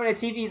 He got in front of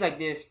the TV. He's like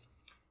this.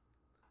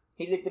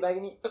 He looked back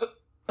at me.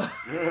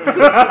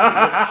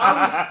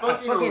 I was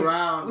fucking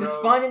around, bro.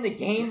 Spawned in the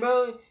game,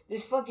 bro.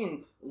 This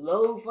fucking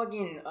low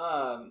fucking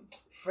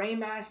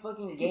frame ass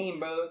fucking game,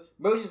 bro.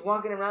 Bro's just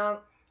walking around.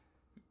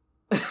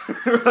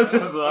 I was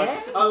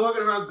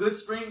walking around Good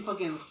Spring,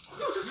 fucking.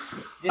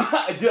 Dude,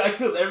 I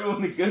killed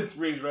everyone in Good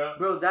Springs, bro.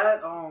 Bro,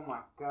 that. Oh my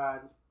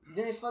god.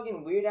 Then this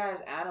fucking weird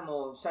ass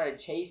animal started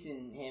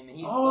chasing him, and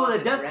he was. Oh,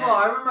 the Death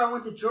Claw! I remember I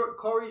went to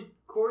Corey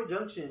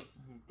Junction.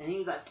 And he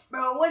was like,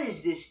 bro, what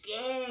is this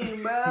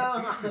game,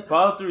 bro?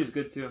 Fallout 3 is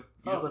good too.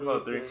 You should play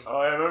Fallout 3. Oh,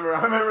 I remember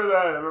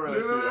that. I remember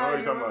that shit. I know what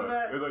you're talking about.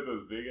 That? It was like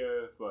those big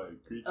ass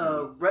like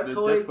creatures.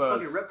 Reptoids,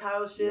 fucking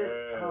reptile shit.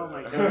 Yeah. Oh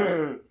my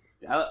god.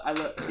 I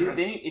love, dude,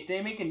 if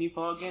they make a new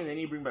Fallout game, they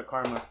need to bring back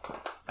Karma.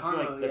 I feel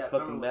like that's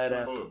fucking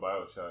badass. Oh,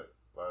 Bioshock.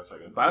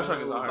 Bioshock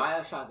is hard.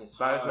 Bioshock is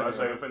hard.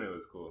 Bioshock Infinite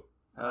was cool.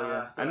 Hell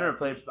yeah. I never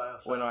played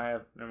Bioshock. Well, no, I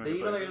have. Did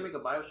you know they're going to make a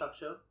Bioshock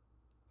show?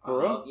 For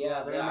real?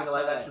 Yeah, they're going to make a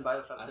live-action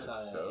Bioshock show. I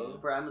saw that, yeah.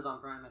 For Amazon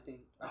Prime, I think.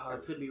 I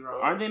could be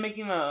wrong. Aren't they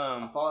making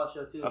a Fallout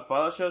show, too? A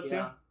Fallout show, too?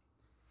 Yeah.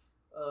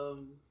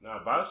 Nah,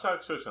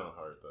 Bioshock show sound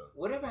hard, though.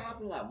 Whatever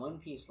happened to that One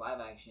Piece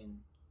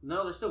live-action?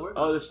 No, they're still working.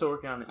 Oh, they're still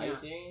working on it. Are you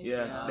serious?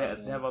 Yeah,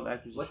 they have all the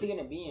actors. What's it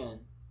going to be in?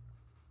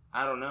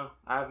 I don't know.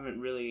 I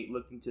haven't really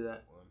looked into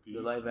that.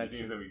 The live action. You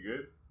think it's going to be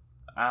good?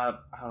 I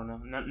don't know.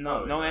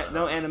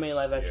 No anime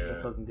live actions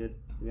are fucking good,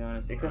 to be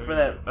honest. Except for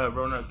that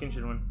Rona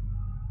Kenshin one.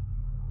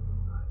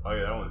 Oh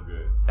yeah, that one's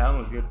good. That one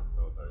was good.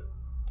 That was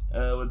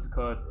hard. What's it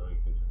called?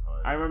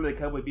 I remember the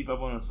Cowboy Bebop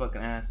one was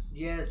fucking ass.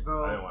 Yes,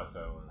 bro. I didn't watch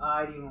that one.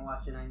 I didn't even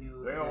watch it. I knew it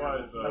was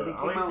terrible. I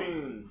only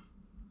seen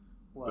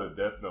the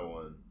Death Note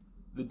one.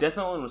 The Death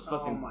Note one was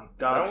fucking dog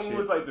that shit. That one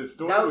was like the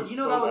story was you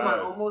know, so that was bad.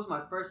 almost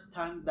my first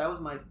time. That was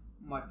my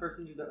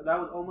first introduction. That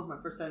was almost my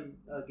first time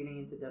getting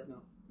into Death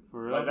Note.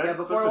 For real? Like, yeah,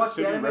 before I watched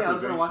the anime, I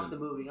was gonna watch the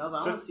movie. I was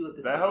like, I want to see what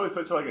this. That hoe is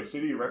such like a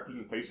shitty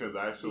representation of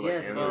the actual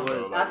anime. Bro.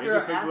 Like,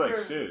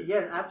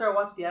 after I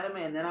watched the anime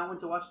and then I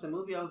went to watch the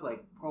movie, I was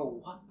like, bro,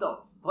 what the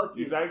fuck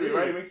is exactly this?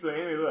 Right. It makes the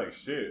anime look like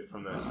shit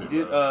from that shit.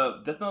 Dude,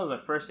 Death Note was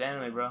my first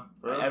anime, bro.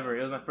 Ever.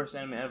 It was my first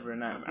anime ever,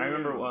 and I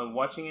remember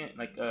watching it.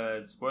 Like,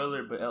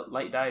 spoiler, but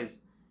Light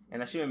dies,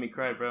 and that shit made me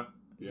cry, bro.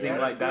 Seeing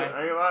Light die.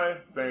 I ain't lying.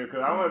 Saying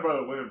because I wanted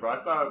brother to win, bro.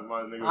 I thought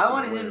my nigga. I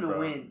wanted him to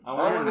win. I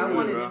wanted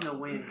him to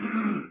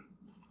win.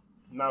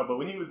 No, but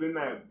when he was in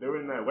that, they were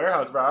in that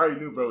warehouse, bro. I already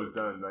knew bro was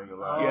done. I ain't gonna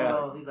lie.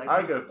 Yeah, he's like,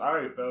 I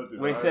already felt it.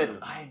 When he said,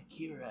 "I'm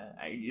Kira,"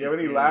 when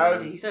he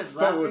laughed, he says,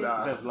 "Soda,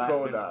 He says,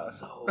 Soda."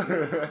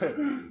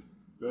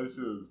 That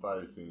shit was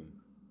fire scene.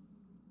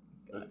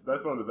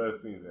 That's one of the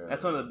best scenes. Man.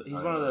 That's one of the.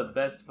 He's one of the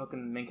best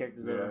fucking main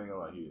characters ever. Yeah, I ain't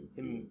gonna lie, he is.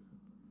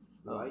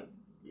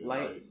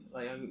 Light.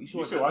 Like you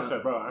should watch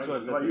that, bro.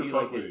 You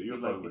fuck with it. You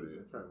fuck with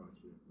it. Try to watch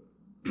it.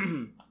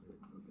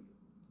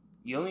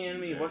 The only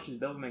anime you watched is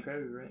Devilman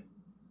Crybaby, right?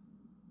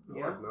 I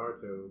watched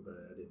Naruto, but I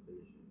didn't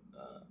finish it.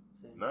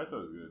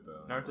 Naruto's good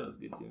though. Naruto's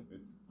good too.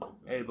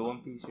 Hey, but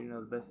One Piece, you know,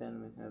 the best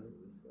anime ever.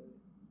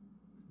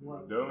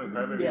 Devilman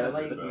Crybaby. Yeah,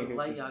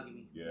 Light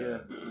Yagami. Yeah.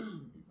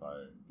 He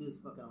fired. He was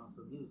fucking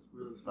awesome. He was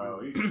really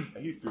fire.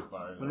 He's too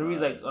fire. Whenever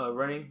he's like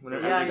running,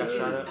 whenever he got sees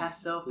shot his at.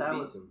 past self. That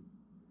was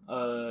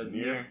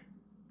Near.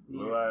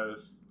 Blue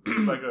eyes.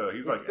 He's like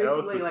it's like basically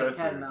L's like successor.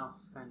 cat and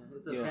mouse kind of.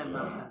 It's a cat and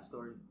mouse kind of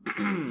story.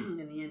 In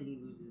the end, he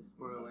loses.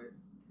 Spoiler alert.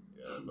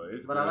 Yeah, but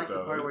it's. But I like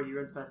the part where he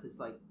runs past his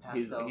like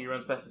past self. He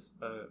runs past his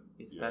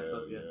past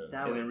self.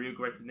 Yeah. And then Ryuk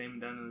writes his name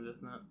down in the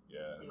Death Note.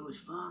 Yeah. It was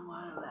fun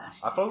while it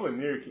lasted. I thought when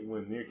Nier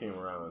came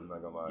around, I'm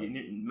not gonna lie.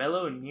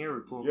 Mello and Nier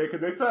were cool. Yeah, because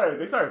they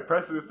started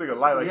pressing this nigga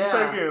light. Like he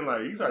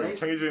started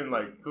changing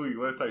like who he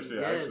was type shit.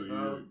 Yes,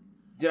 actually,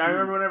 Dude, I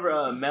remember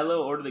whenever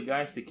Mello ordered the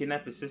guys to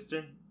kidnap his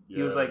sister.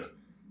 He was like,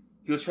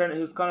 he was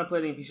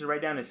contemplating if he should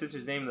write down his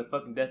sister's name in the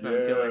fucking Death Note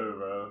and kill her.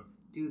 Bro.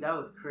 Dude, that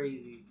was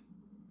crazy.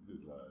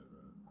 Just live, bro.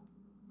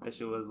 That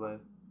shit was live.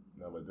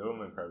 No, but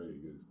Devilman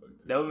Crybaby good as fuck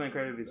too. Devilman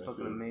Crybaby is That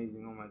fucking shit-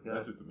 amazing. Oh my god.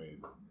 That's just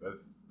amazing.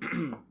 That's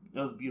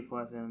That was beautiful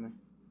ass anime.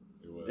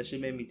 it was. That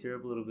shit made me tear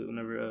up a little bit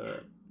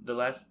whenever the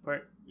last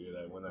part. Yeah,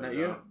 that when that Not girl,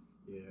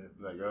 you? Yeah.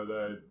 when that girl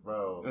died,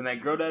 bro. When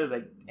that girl died, is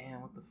like,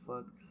 damn, what the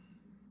fuck?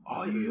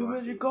 All should've you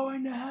watched humans are it.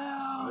 going to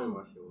I didn't hell.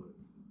 watch it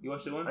once. You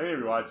watched it once? I need to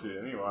rewatch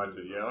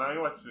it. Yeah, I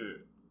watched it.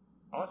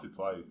 I watched it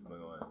twice. I'm not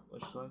gonna lie.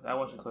 Watched it twice? I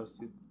watched it twice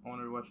too. I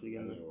want to rewatch it I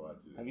again. need to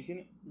watch it. Have you seen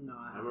it? No,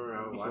 I remember I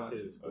You should watched watch it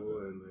in it. school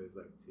and there's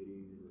like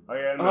titties. Oh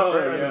yeah, in the, Oh,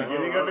 in yeah. the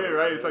beginning of it,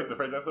 right? It's like the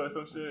first episode or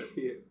some shit.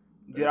 Yeah.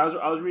 Dude, I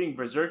was reading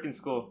Berserk in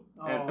school,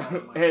 and,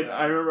 Oh, my and God.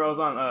 I remember I was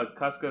on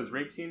Casca's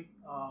rape scene.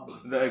 Oh, my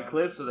The God.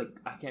 eclipse. I was like,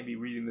 I can't be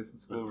reading this in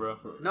school, bro.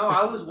 No,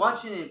 I was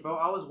watching it, bro.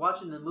 I was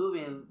watching the movie,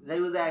 and they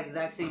was that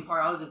exact same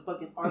part. I was in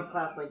fucking art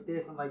class like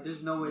this. I'm like,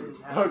 there's no way this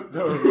is happening. Fuck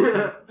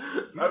no.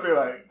 I'd be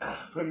like,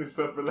 putting this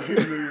up for later.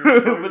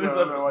 Put this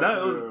up- no,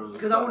 it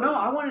Because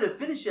I wanted to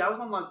finish it. I was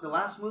on like the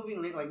last movie,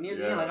 like near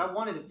the end. Yeah. Like I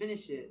wanted to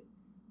finish it.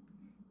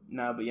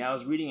 Nah, but yeah, I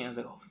was reading it. I was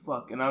like, oh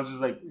fuck, and I was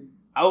just like,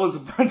 I was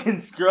fucking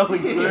scrolling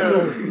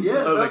through. Yeah, I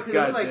was bro. like, Because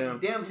God it was like damn.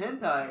 damn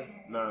hentai.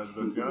 No,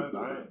 but to be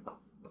honest,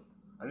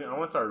 I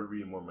want to start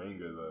reading more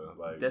manga though.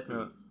 Like, Death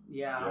Note. 'cause-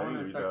 Yeah, I I need want to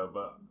to read start. that,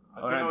 but I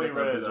Oh, think yeah, I only Death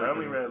Note read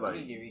Berserk. like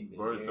You need to read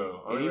Boruto. Berserk.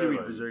 I You only need to read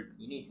like- Berserk.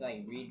 You need to like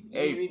read. You need to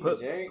Hey, read put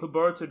Berserk.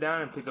 Boruto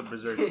down and pick up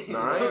Berserk. No,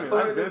 I did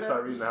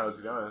start reading how to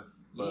be honest.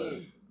 You But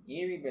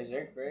need to read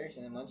Berserk first,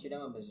 and then once you're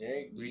done with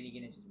Berserk, you need to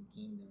get into some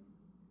Kingdom.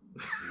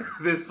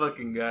 This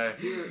fucking guy.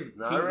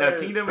 no,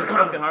 Kingdom is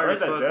fucking hard I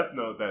as read fuck.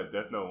 that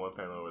Death Note one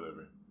panel or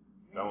whatever.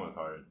 That one's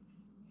hard.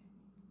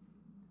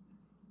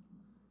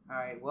 All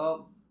right,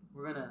 well,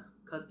 we're gonna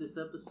cut this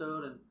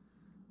episode, and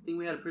I think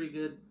we had a pretty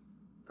good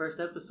first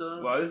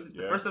episode. Well, this is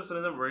the Yeah. first episode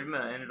of it. We're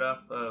gonna end it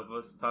off of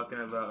us talking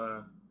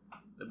about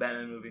the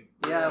Batman movie.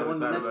 Yeah, We're when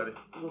the excited next,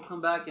 about it. we'll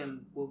come back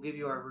and we'll give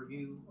you our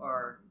review.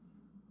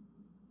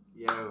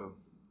 Yo,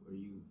 where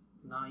you?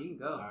 No, you can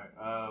go.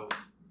 Alright.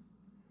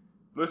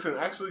 Listen,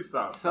 actually,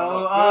 stop.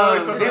 So,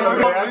 Stop. we're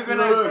Stop.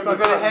 gonna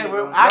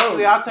head.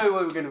 Actually, I'll tell you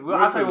what we're gonna do.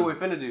 I'll tell you what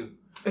Listen. we're finna do.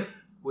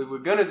 What we're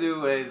gonna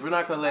do is we're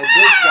not gonna let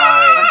this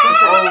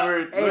guy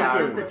over. Hey, I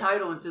Listen. sent the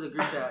title into the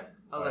group chat.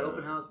 I was like,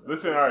 open house.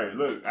 Listen, alright,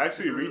 look,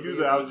 actually redo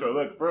the outro.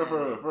 Look, for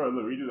look,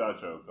 redo the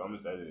outro. I'm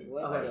just editing.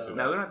 What Okay. the-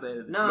 No, we don't have to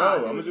edit this. No, No, I I'm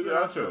think gonna we do should the do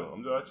outro.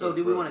 I'm doing the outro. So,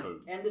 do we for want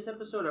episode. to end this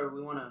episode, or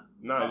we want to?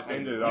 No, just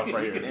end it off can-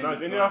 right you here. can No, end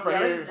just it end it off Yeah,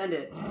 right let's here. just end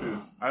it.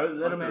 All right,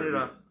 let him end it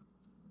off.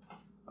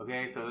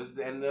 Okay, so this is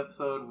the end of the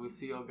episode. We'll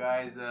see you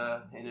guys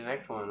in the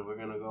next one. We're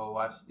gonna go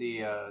watch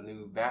the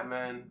new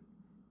Batman,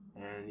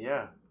 and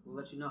yeah, We'll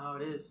let you know how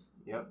it is.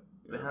 yep.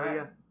 The hell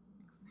yeah.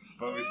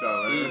 Fuck with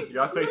y'all, man.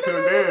 Y'all stay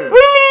tuned in. Woo!